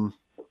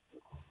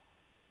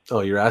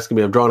 You're asking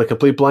me. I'm drawing a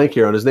complete blank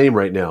here on his name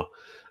right now.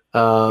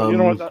 You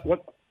know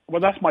what?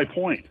 That's my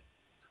point.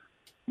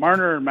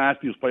 Marner and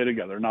Matthews play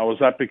together. Now,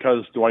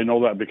 do I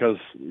know that because,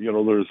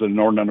 there's an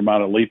inordinate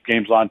amount of Leaf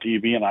games on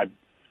TV and I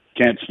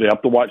can't stay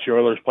up to watch the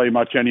Oilers play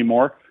much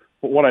anymore?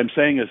 But what I'm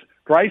saying is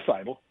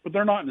Draisaitl, but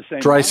they're not in the same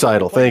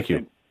Draisaitl, thank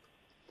you.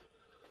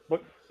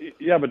 But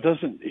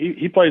doesn't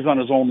he plays on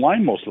his own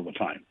line most of the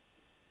time?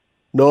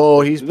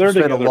 No, he's spent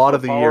a lot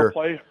of the year.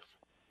 Play.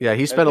 Yeah,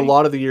 he spent a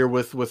lot of the year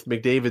with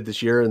McDavid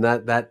this year, and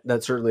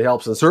that certainly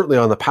helps. And certainly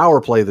on the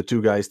power play, the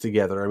two guys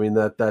together, I mean,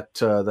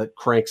 that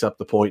cranks up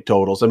the point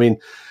totals. I mean,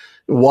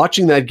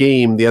 watching that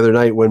game the other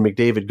night when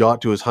McDavid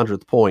got to his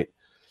 100th point,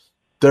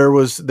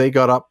 they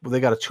got a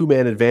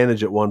 2-man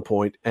advantage at one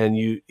point,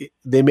 and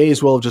they may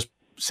as well have just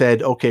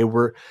said, okay,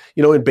 we're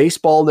in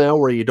baseball now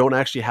where you don't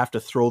actually have to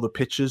throw the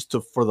pitches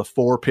for the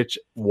 4-pitch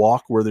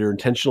walk where they're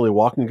intentionally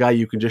walking a guy.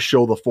 You can just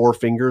show the 4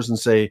 fingers and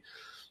say,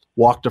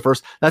 walk to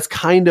first. That's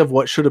kind of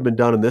what should have been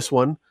done in this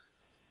one.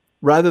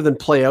 Rather than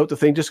play out the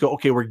thing, just go,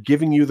 okay, we're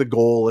giving you the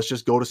goal. Let's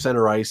just go to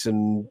center ice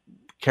and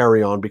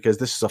carry on because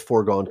this is a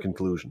foregone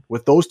conclusion.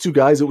 With those two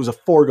guys, it was a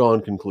foregone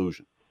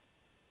conclusion.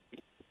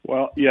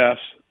 Well, yes.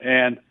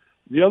 And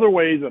the other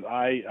way that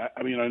I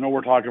know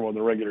we're talking about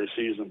the regular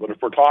season, but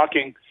if we're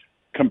talking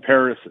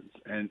comparisons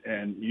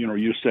and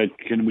you said,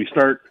 can we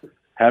start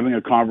having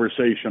a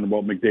conversation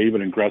about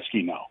McDavid and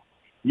Gretzky now?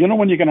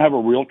 When you can have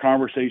a real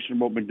conversation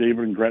about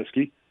McDavid and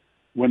Gretzky?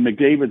 When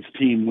McDavid's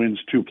team wins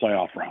 2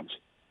 playoff rounds.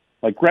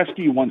 Like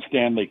Gretzky won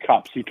Stanley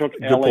Cups. He took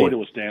LA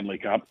to a Stanley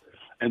Cup,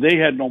 and they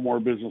had no more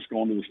business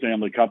going to the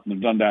Stanley Cup than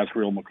the Dundas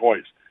Real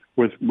McCoys.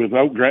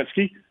 Without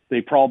Gretzky,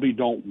 they probably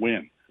don't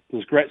win.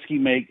 Does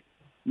Gretzky make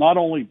not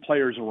only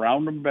players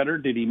around him better,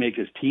 did he make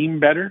his team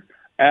better?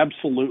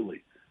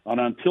 Absolutely. And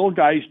until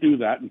guys do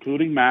that,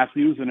 including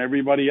Matthews and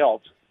everybody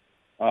else,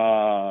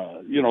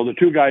 the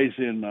 2 guys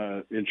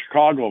in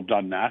Chicago have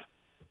done that.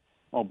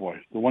 Oh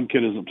boy, the one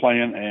kid isn't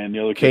playing, and the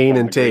other kid.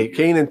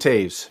 Kane and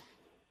Taves.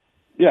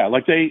 Yeah,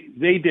 like they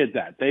did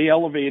that. They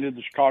elevated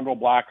the Chicago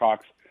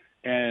Blackhawks,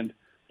 and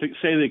to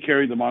say they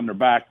carried them on their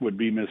back would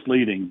be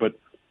misleading. But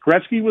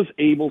Gretzky was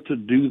able to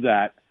do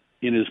that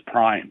in his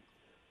prime,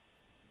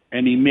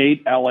 and he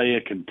made LA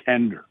a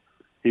contender.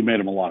 He made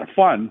him a lot of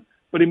fun,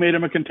 but he made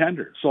him a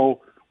contender.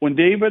 So when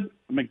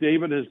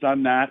McDavid has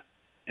done that,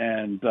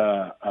 and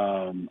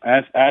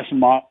Austin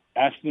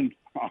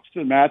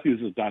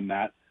Matthews has done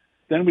that,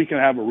 then we can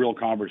have a real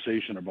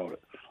conversation about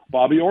it.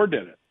 Bobby Orr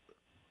did it.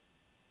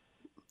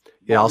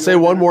 Yeah, I'll say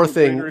one more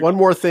thing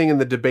in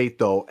the debate,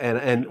 though,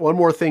 and one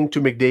more thing to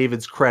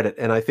McDavid's credit,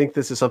 and I think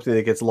this is something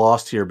that gets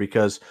lost here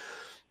because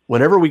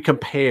whenever we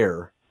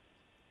compare,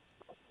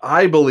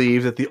 I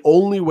believe that the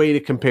only way to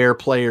compare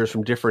players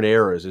from different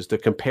eras is to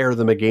compare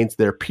them against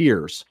their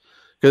peers.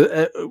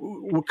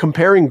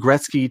 Comparing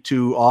Gretzky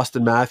to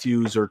Austin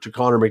Matthews or to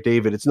Connor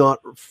McDavid, it's not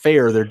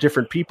fair. They're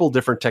different people,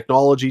 different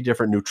technology,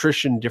 different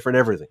nutrition, different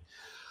everything.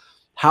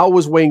 How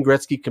was Wayne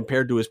Gretzky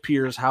compared to his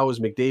peers? How was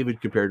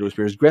McDavid compared to his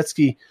peers?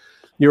 Gretzky,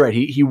 you're right.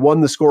 He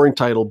won the scoring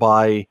title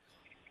by,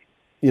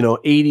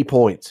 80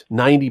 points,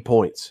 90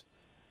 points.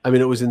 I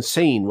mean, it was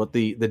insane what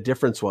the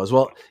difference was.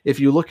 Well, if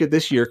you look at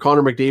this year,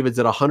 Connor McDavid's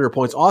at 100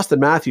 points. Austin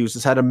Matthews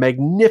has had a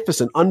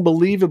magnificent,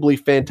 unbelievably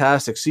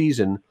fantastic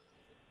season,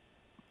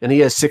 and he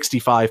has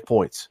 65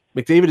 points.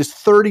 McDavid is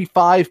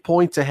 35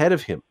 points ahead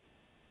of him.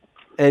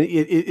 And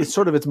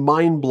it's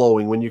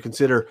mind-blowing when you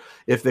consider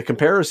if the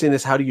comparison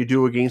is how do you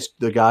do against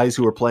the guys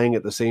who are playing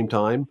at the same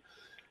time.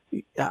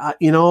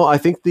 I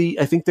think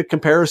the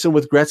comparison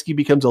with Gretzky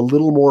becomes a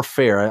little more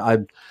fair.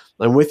 I'm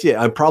with you.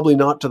 I'm probably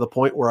not to the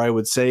point where I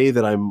would say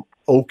that I'm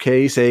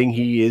okay saying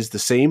he is the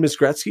same as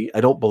Gretzky.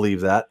 I don't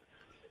believe that.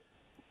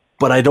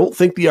 But I don't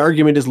think the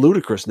argument is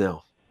ludicrous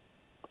now.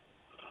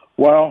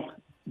 Well,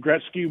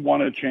 Gretzky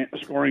won a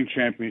scoring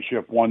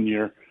championship one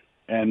year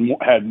and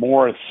had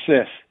more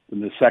assists than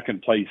the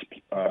second place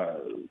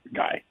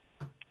guy.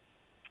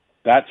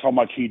 That's how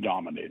much he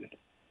dominated.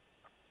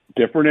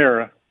 Different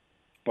era,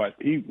 but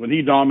when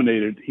he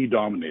dominated, he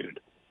dominated.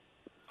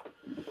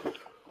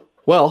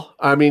 Well,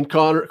 I mean,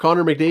 Connor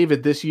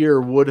McDavid this year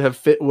would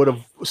have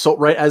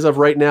right as of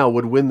right now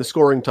would win the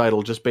scoring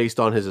title just based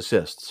on his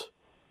assists.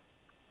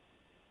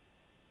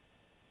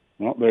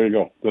 Well, there you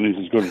go. Then he's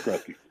as good as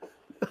Gretzky.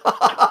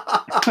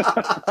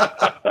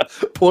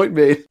 Point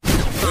made.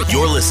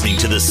 You're listening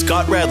to the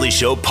Scott Radley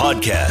Show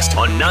podcast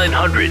on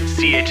 900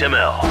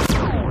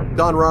 CHML.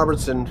 Don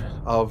Robertson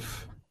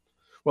of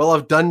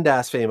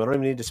Dundas fame. I don't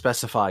even need to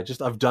specify,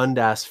 just of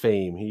Dundas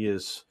fame. He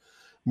is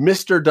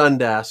Mr.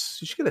 Dundas.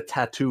 You should get a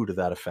tattoo to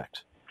that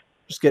effect.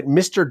 Just get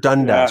Mr.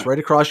 Dundas right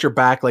across your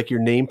back like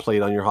your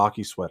nameplate on your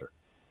hockey sweater.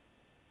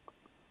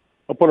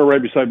 I'll put it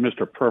right beside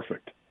Mr.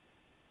 Perfect.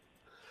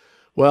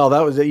 Well, that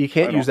was you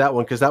can't use that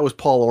one because that was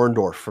Paul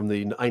Orndorff from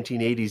the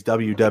 1980s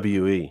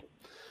WWE.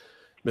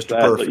 Mr.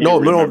 Perfect. No,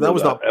 that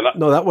was not.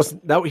 No, that was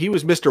that. He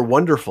was Mr.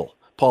 Wonderful,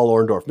 Paul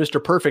Orndorff.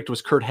 Mr. Perfect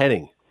was Kurt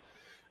Hennig.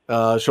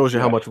 Shows you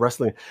how much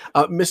wrestling.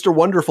 Mr.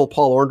 Wonderful,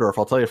 Paul Orndorff.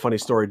 I'll tell you a funny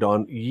story,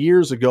 Don.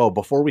 Years ago,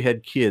 before we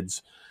had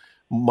kids,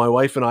 my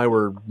wife and I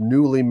were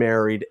newly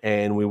married,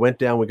 and we went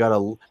down. We got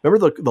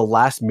remember the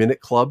Last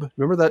Minute Club?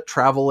 Remember that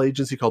travel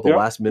agency called the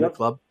Last Minute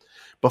Club?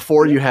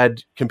 Before you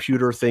had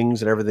computer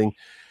things and everything.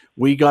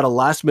 We got a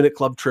Last Minute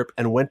Club trip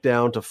and went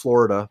down to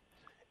Florida,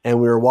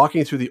 and we were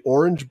walking through the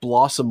Orange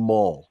Blossom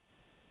Mall.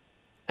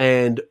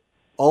 And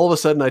all of a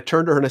sudden I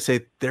turned to her and I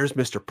say, "There's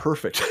Mr.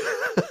 Perfect."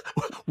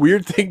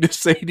 Weird thing to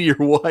say to your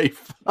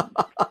wife.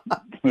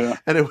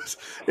 And it was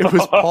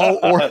Paul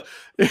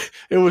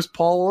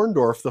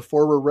Orndorff, the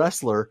former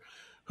wrestler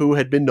who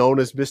had been known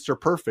as Mr.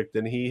 Perfect.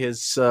 And he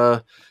was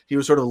sort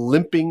of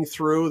limping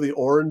through the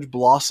Orange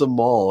Blossom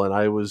Mall. And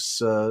I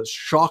was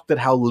shocked at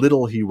how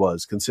little he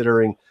was,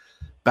 considering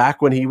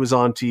back when he was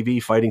on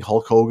TV fighting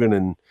Hulk Hogan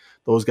and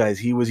those guys,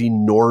 he was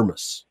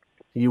enormous.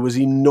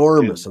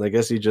 And I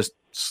guess he just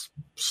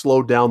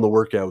slowed down the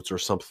workouts or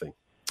something.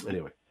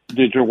 Anyway.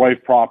 Did your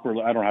wife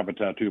properly, I don't have a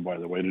tattoo, by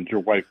the way, did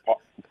your wife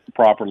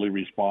properly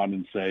respond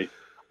and say,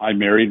 "I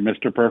married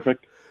Mr.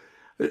 Perfect"?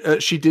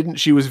 She didn't.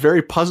 She was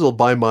very puzzled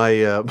by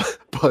my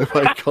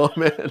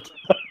comment.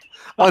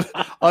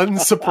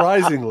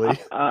 Unsurprisingly.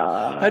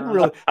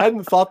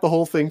 hadn't thought the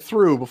whole thing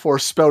through before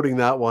spouting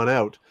that one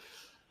out.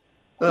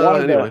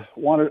 Anyway.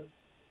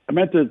 I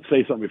meant to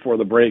say something before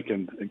the break,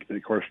 and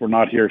of course we're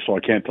not here, so I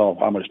can't tell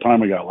how much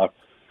time we got left.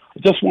 I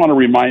just want to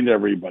remind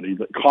everybody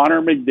that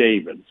Connor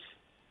McDavid's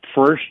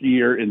first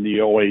year in the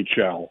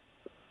OHL,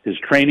 his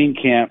training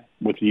camp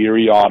with the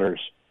Erie Otters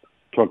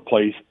took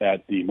place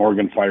at the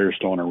Morgan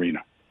Firestone Arena.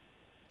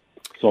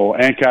 So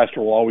Ancaster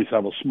will always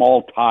have a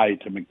small tie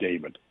to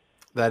McDavid.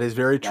 That is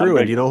very true.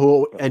 And do you know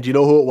who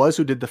it was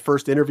who did the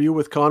first interview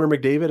with Connor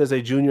McDavid as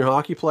a junior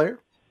hockey player?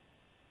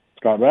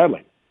 Scott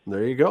Radley.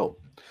 There you go.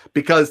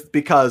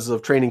 Because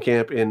of training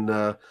camp in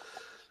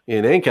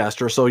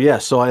Ancaster. So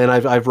yes. So, and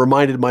I've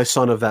reminded my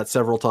son of that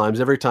several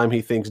times. Every time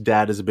he thinks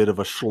dad is a bit of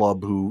a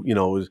schlub who,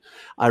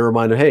 I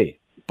remind him, hey,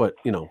 but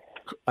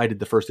I did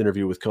the first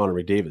interview with Connor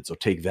McDavid. So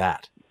take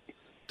that.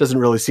 Doesn't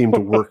really seem to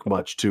work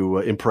much to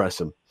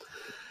impress him.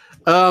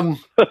 Don,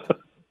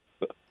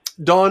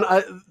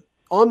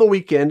 on the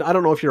weekend, I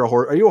don't know if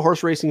are you a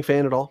horse racing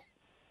fan at all?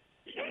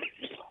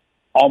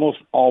 Almost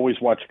always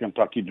watch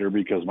Kentucky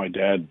Derby because my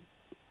dad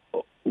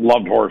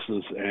loved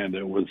horses, and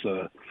it was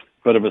a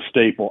bit of a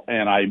staple,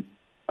 and I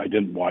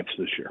didn't watch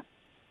this year.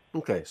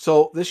 Okay,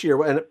 so this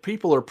year, and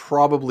people are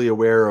probably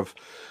aware of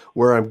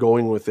where I'm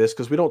going with this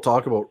because we don't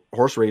talk about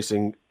horse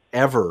racing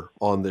ever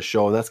on this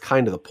show, and that's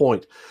kind of the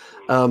point.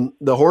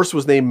 The horse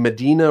was named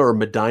Medina,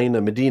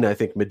 I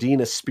think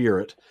Medina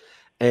Spirit,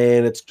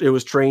 and it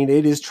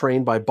is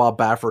trained by Bob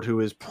Baffert,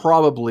 who is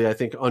probably, I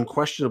think,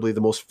 unquestionably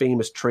the most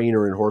famous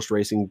trainer in horse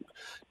racing,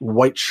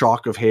 white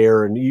shock of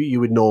hair, and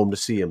you would know him to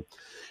see him.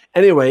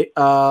 Anyway,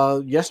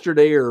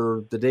 yesterday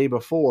or the day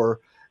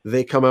before,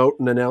 they come out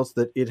and announced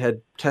that it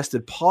had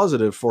tested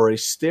positive for a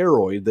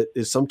steroid that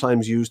is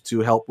sometimes used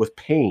to help with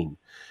pain.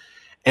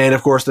 And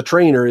of course, the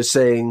trainer is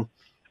saying,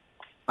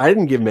 I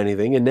didn't give him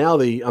anything. And now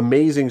the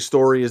amazing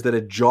story is that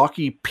a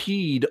jockey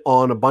peed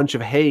on a bunch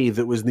of hay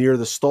that was near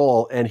the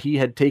stall, and he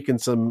had taken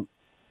some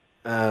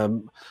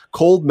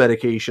cold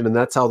medication, and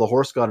that's how the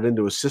horse got it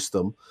into his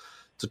system.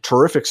 It's a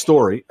terrific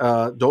story.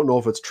 Don't know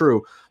if it's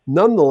true.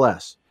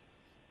 Nonetheless,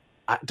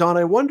 Don,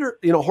 I wonder,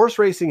 horse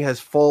racing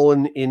has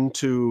fallen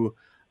into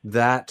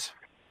that.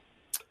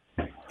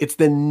 It's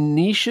the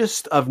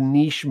nichest of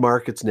niche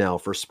markets now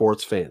for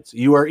sports fans.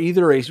 You are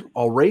either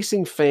a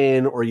racing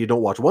fan or you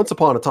don't watch. Once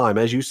upon a time,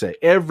 as you say,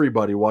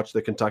 everybody watched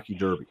the Kentucky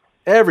Derby.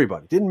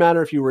 Everybody. Didn't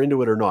matter if you were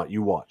into it or not,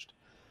 you watched.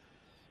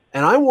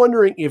 And I'm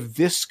wondering if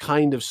this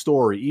kind of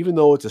story, even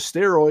though it's a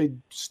steroid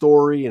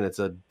story and it's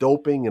a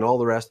doping and all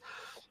the rest,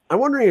 I'm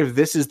wondering if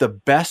this is the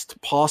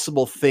best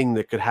possible thing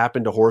that could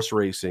happen to horse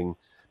racing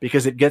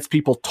because it gets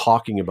people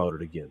talking about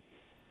it again.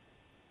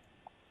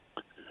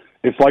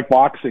 It's like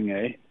boxing,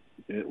 eh?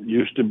 It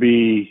used to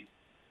be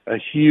a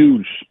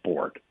huge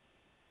sport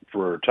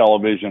for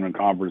television and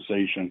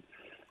conversation,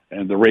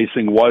 and the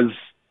racing was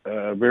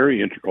a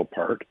very integral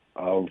part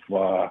of,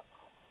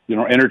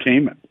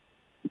 entertainment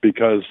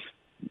because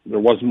there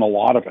wasn't a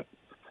lot of it.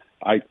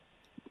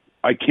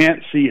 I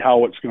can't see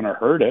how it's going to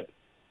hurt it.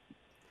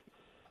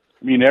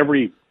 I mean,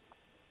 every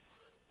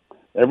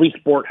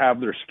sport have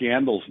their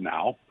scandals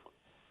now.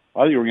 I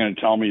thought you were going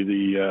to tell me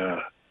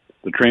the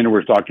trainer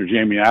was Dr.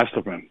 Jamie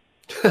Astapin.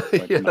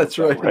 Yeah, that's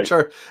right.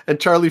 And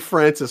Charlie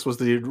Francis was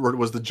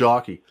the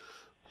jockey.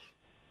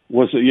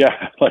 Was it?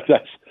 Yeah, like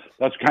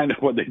that's kind of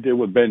what they did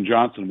with Ben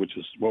Johnson, which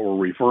is what we're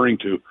referring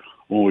to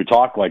when we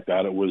talk like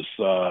that. It was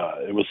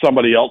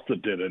somebody else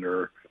that did it,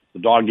 or the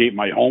dog ate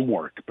my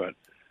homework. But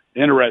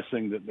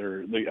interesting that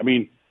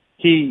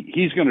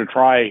he's going to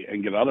try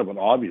and get out of it,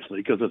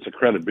 obviously, because it's a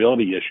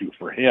credibility issue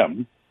for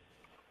him.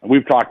 And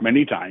we've talked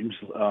many times.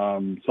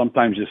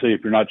 Sometimes you say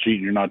if you're not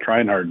cheating, you're not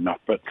trying hard enough.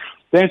 But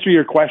to answer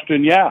your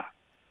question, yeah.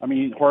 I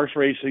mean, horse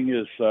racing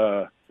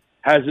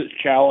has its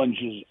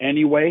challenges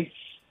anyway.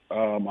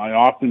 I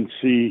often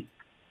see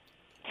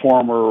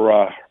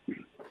former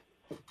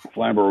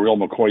Flamborough Real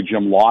McCoy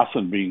Jim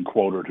Lawson being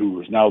quoted,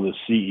 who is now the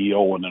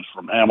CEO and is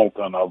from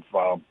Hamilton of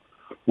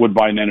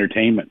Woodbine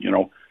Entertainment,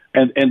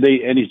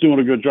 and he's doing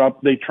a good job.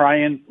 They try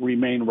and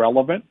remain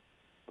relevant,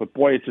 but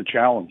boy, it's a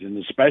challenge, and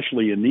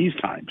especially in these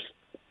times.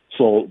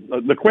 So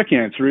the quick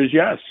answer is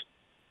yes.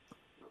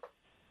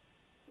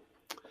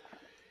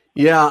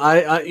 Yeah,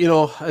 I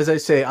as I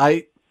say,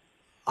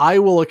 I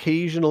will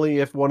occasionally,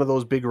 if one of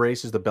those big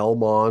races, the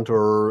Belmont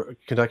or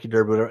Kentucky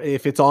Derby,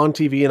 if it's on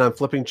TV and I'm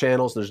flipping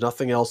channels, and there's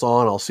nothing else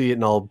on, I'll see it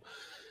and I'll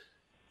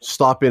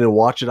stop in and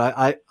watch it.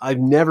 I've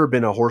never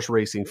been a horse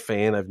racing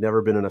fan. I've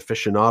never been an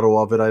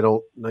aficionado of it. I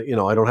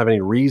don't have any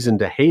reason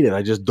to hate it.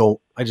 I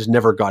just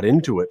never got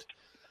into it.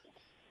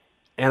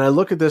 And I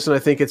look at this and I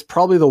think it's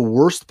probably the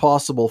worst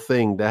possible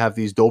thing to have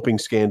these doping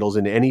scandals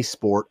in any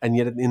sport. And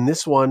yet in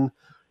this one,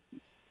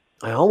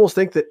 I almost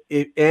think that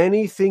if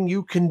anything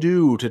you can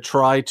do to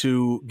try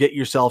to get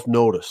yourself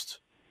noticed,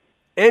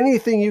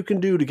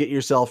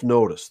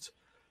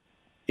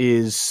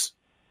 is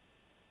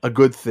a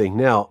good thing.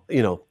 Now,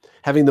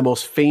 having the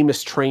most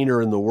famous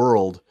trainer in the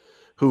world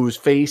whose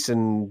face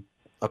and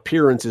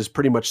appearance is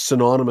pretty much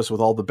synonymous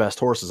with all the best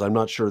horses, I'm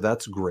not sure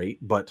that's great,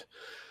 but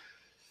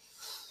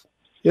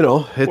it's...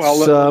 Well,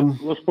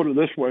 let's put it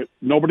this way.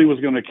 Nobody was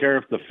going to care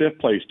if the fifth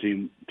place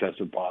team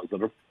tested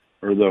positive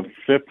or the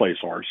fifth place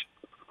horse.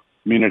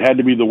 I mean, it had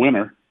to be the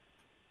winner,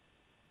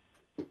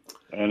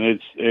 and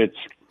it's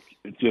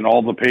in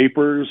all the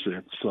papers.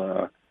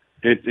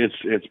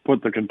 It's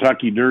put the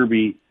Kentucky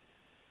Derby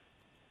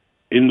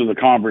into the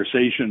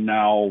conversation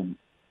now.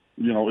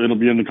 It'll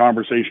be in the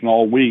conversation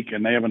all week,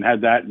 and they haven't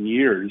had that in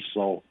years.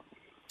 So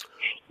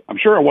I'm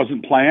sure it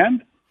wasn't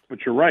planned,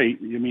 but you're right.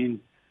 I mean,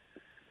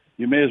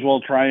 you may as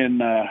well try and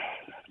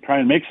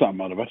make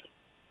something out of it.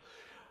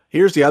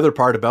 Here's the other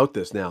part about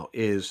this now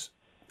is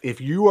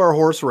if you are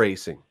horse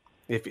racing.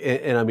 I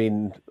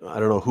don't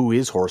know who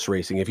is horse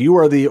racing. If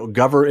you're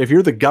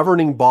the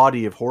governing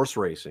body of horse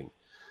racing,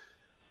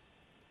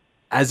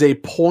 as a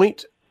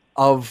point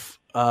of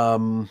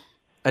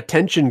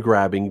attention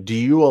grabbing, do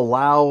you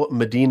allow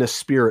Medina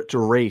Spirit to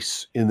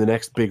race in the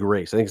next big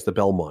race? I think it's the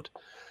Belmont.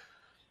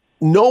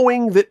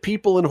 Knowing that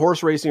people in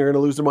horse racing are going to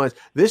lose their minds,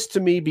 this to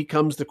me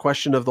becomes the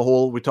question of the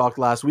whole. We talked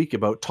last week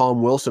about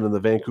Tom Wilson and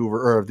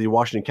the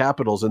Washington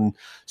Capitals and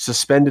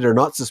suspended or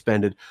not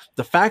suspended.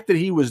 The fact that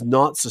he was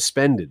not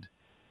suspended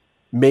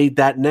made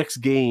that next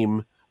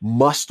game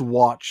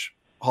must-watch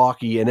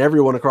hockey, and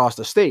everyone across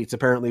the states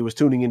apparently was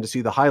tuning in to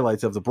see the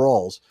highlights of the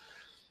brawls.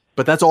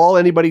 But that's all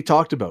anybody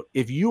talked about.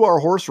 If you are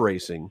horse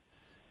racing,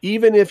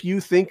 even if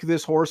you think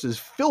this horse is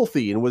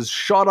filthy and was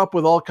shot up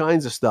with all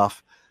kinds of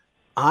stuff,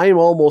 I'm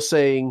almost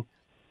saying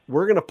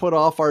we're going to put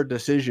off our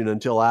decision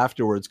until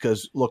afterwards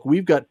because, look,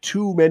 we've got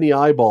too many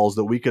eyeballs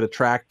that we could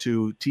attract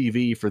to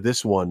TV for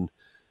this one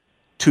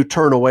to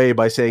turn away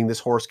by saying this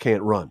horse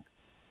can't run.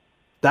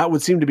 That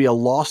would seem to be a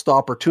lost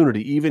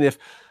opportunity, even if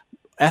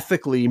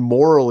ethically,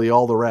 morally,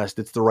 all the rest,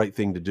 it's the right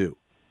thing to do.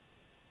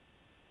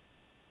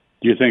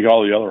 Do you think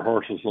all the other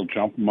horses will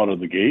jump them out of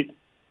the gate?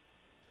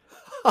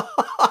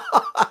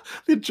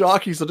 The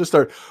jockeys will just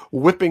start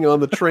whipping on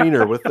the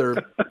trainer with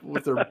their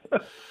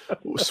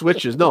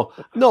switches. No,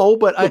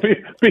 but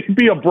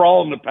be a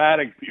brawl in the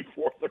paddock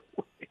before the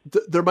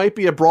race. There might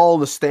be a brawl in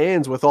the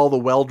stands with all the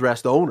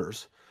well-dressed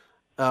owners.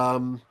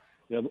 Those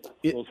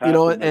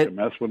would make a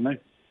mess, wouldn't they?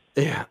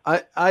 Yeah,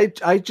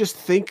 I just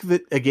think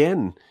that,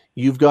 again,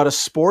 you've got a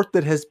sport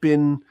that has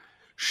been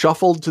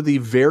shuffled to the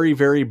very,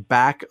 very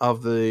back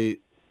of the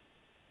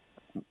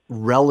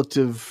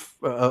relevance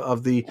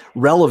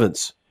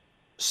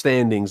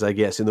standings, I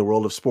guess, in the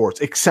world of sports,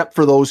 except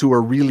for those who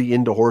are really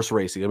into horse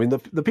racing. I mean, the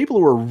people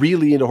who are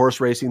really into horse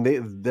racing, they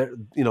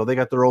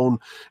got their own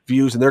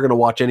views and they're going to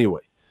watch anyway.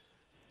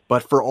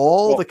 But for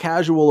all the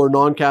casual or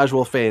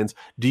non-casual fans,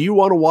 do you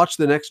want to watch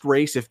the next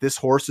race if this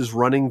horse is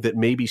running that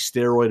may be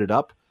steroided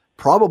up?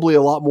 Probably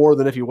a lot more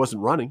than if he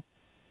wasn't running.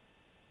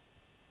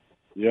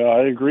 Yeah,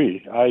 I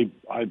agree.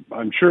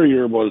 I'm sure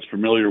you're about as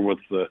familiar with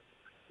the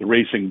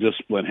racing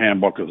discipline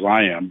handbook as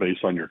I am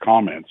based on your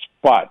comments.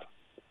 But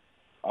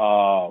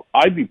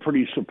I'd be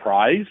pretty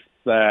surprised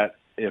that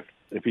if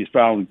he's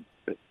found,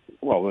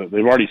 well,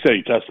 they've already said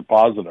he tested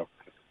positive,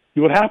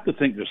 you would have to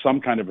think there's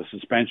some kind of a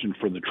suspension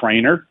for the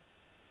trainer,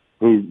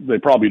 who they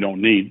probably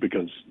don't need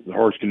because the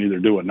horse can either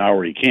do it now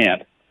or he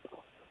can't.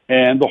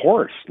 And the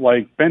horse,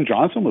 like Ben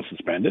Johnson was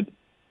suspended.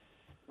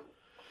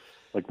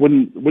 Like,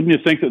 wouldn't you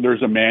think that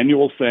there's a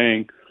manual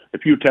saying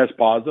if you test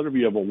positive,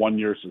 you have a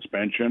 1-year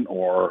suspension?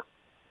 Or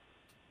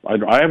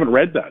I haven't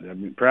read that. I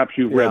mean, perhaps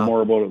you've read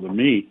more about it than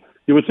me.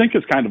 You would think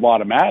it's kind of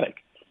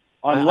automatic,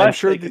 unless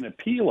they can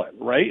appeal it,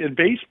 right? In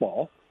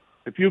baseball,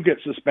 if you get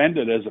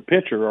suspended as a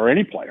pitcher or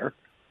any player,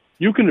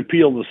 you can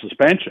appeal the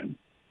suspension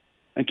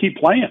and keep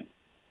playing.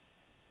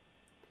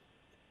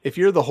 If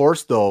you're the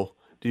horse, though,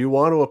 do you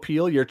want to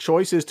appeal? Your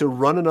choice is to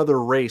run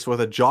another race with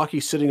a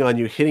jockey sitting on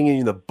you, hitting you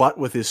in the butt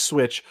with his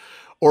switch,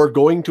 or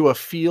going to a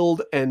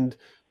field and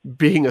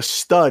being a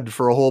stud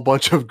for a whole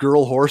bunch of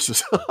girl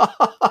horses.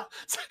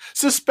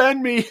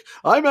 Suspend me.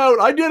 I'm out.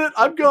 I did it.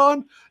 I'm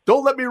gone.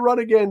 Don't let me run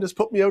again. Just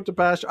put me out to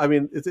pasture. I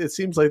mean, it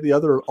seems like the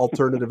other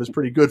alternative is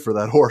pretty good for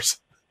that horse.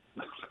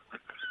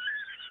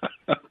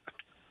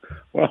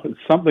 Well, it's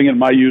something in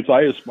my youth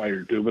I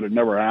aspired to, but it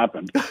never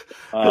happened. That's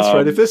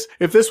right.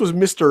 If this was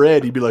Mr.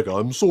 Ed, he'd be like,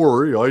 I'm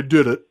sorry, I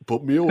did it.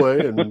 Put me away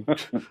and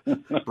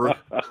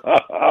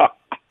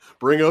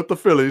bring out the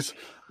fillies.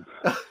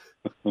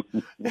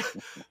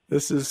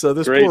 This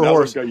Great, poor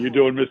horse. You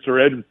doing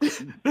Mr. Ed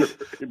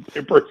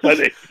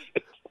impersonating.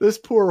 This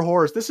poor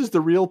horse. This is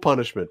the real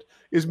punishment.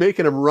 Is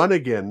making him run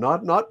again.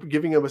 Not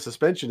giving him a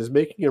suspension. Is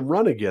making him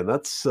run again.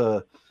 That's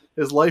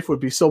his life would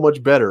be so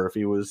much better if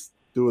he was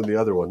doing the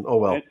other one. Oh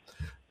well.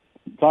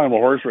 Talking about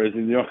horse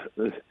racing,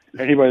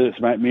 anybody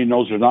that's met me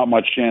knows there's not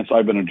much chance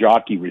I've been a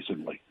jockey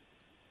recently.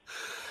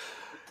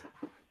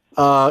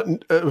 I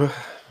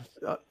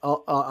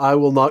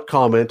will not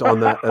comment on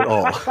that at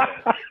all.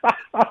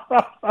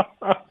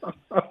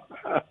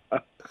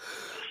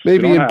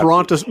 Maybe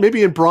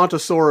in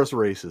Brontosaurus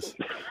races.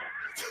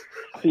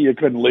 You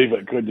couldn't leave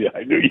it, could you?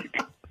 I knew you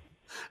could.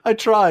 I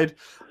tried.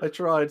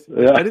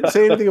 Yeah. I didn't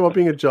say anything about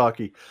being a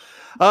jockey.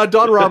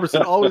 Don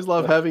Robertson, always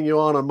love having you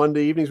on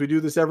Monday evenings. We do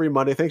this every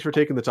Monday. Thanks for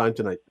taking the time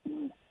tonight.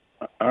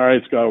 All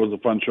right, Scott. It was a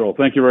fun show.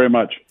 Thank you very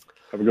much.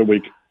 Have a good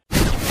week.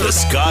 The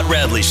Scott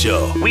Radley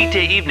Show.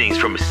 Weekday evenings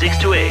from 6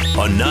 to 8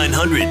 on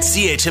 900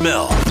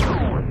 CHML.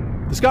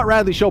 The Scott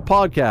Radley Show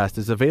podcast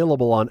is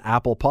available on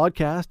Apple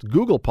Podcast,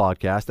 Google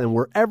Podcast, and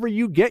wherever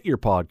you get your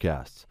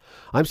podcasts.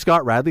 I'm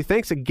Scott Radley.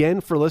 Thanks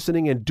again for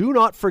listening, and do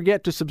not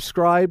forget to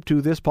subscribe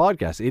to this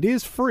podcast. It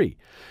is free.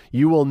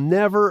 You will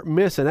never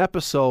miss an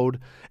episode,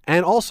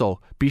 and also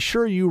be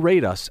sure you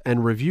rate us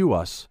and review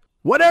us.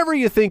 Whatever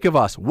you think of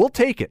us, we'll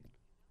take it.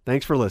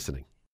 Thanks for listening.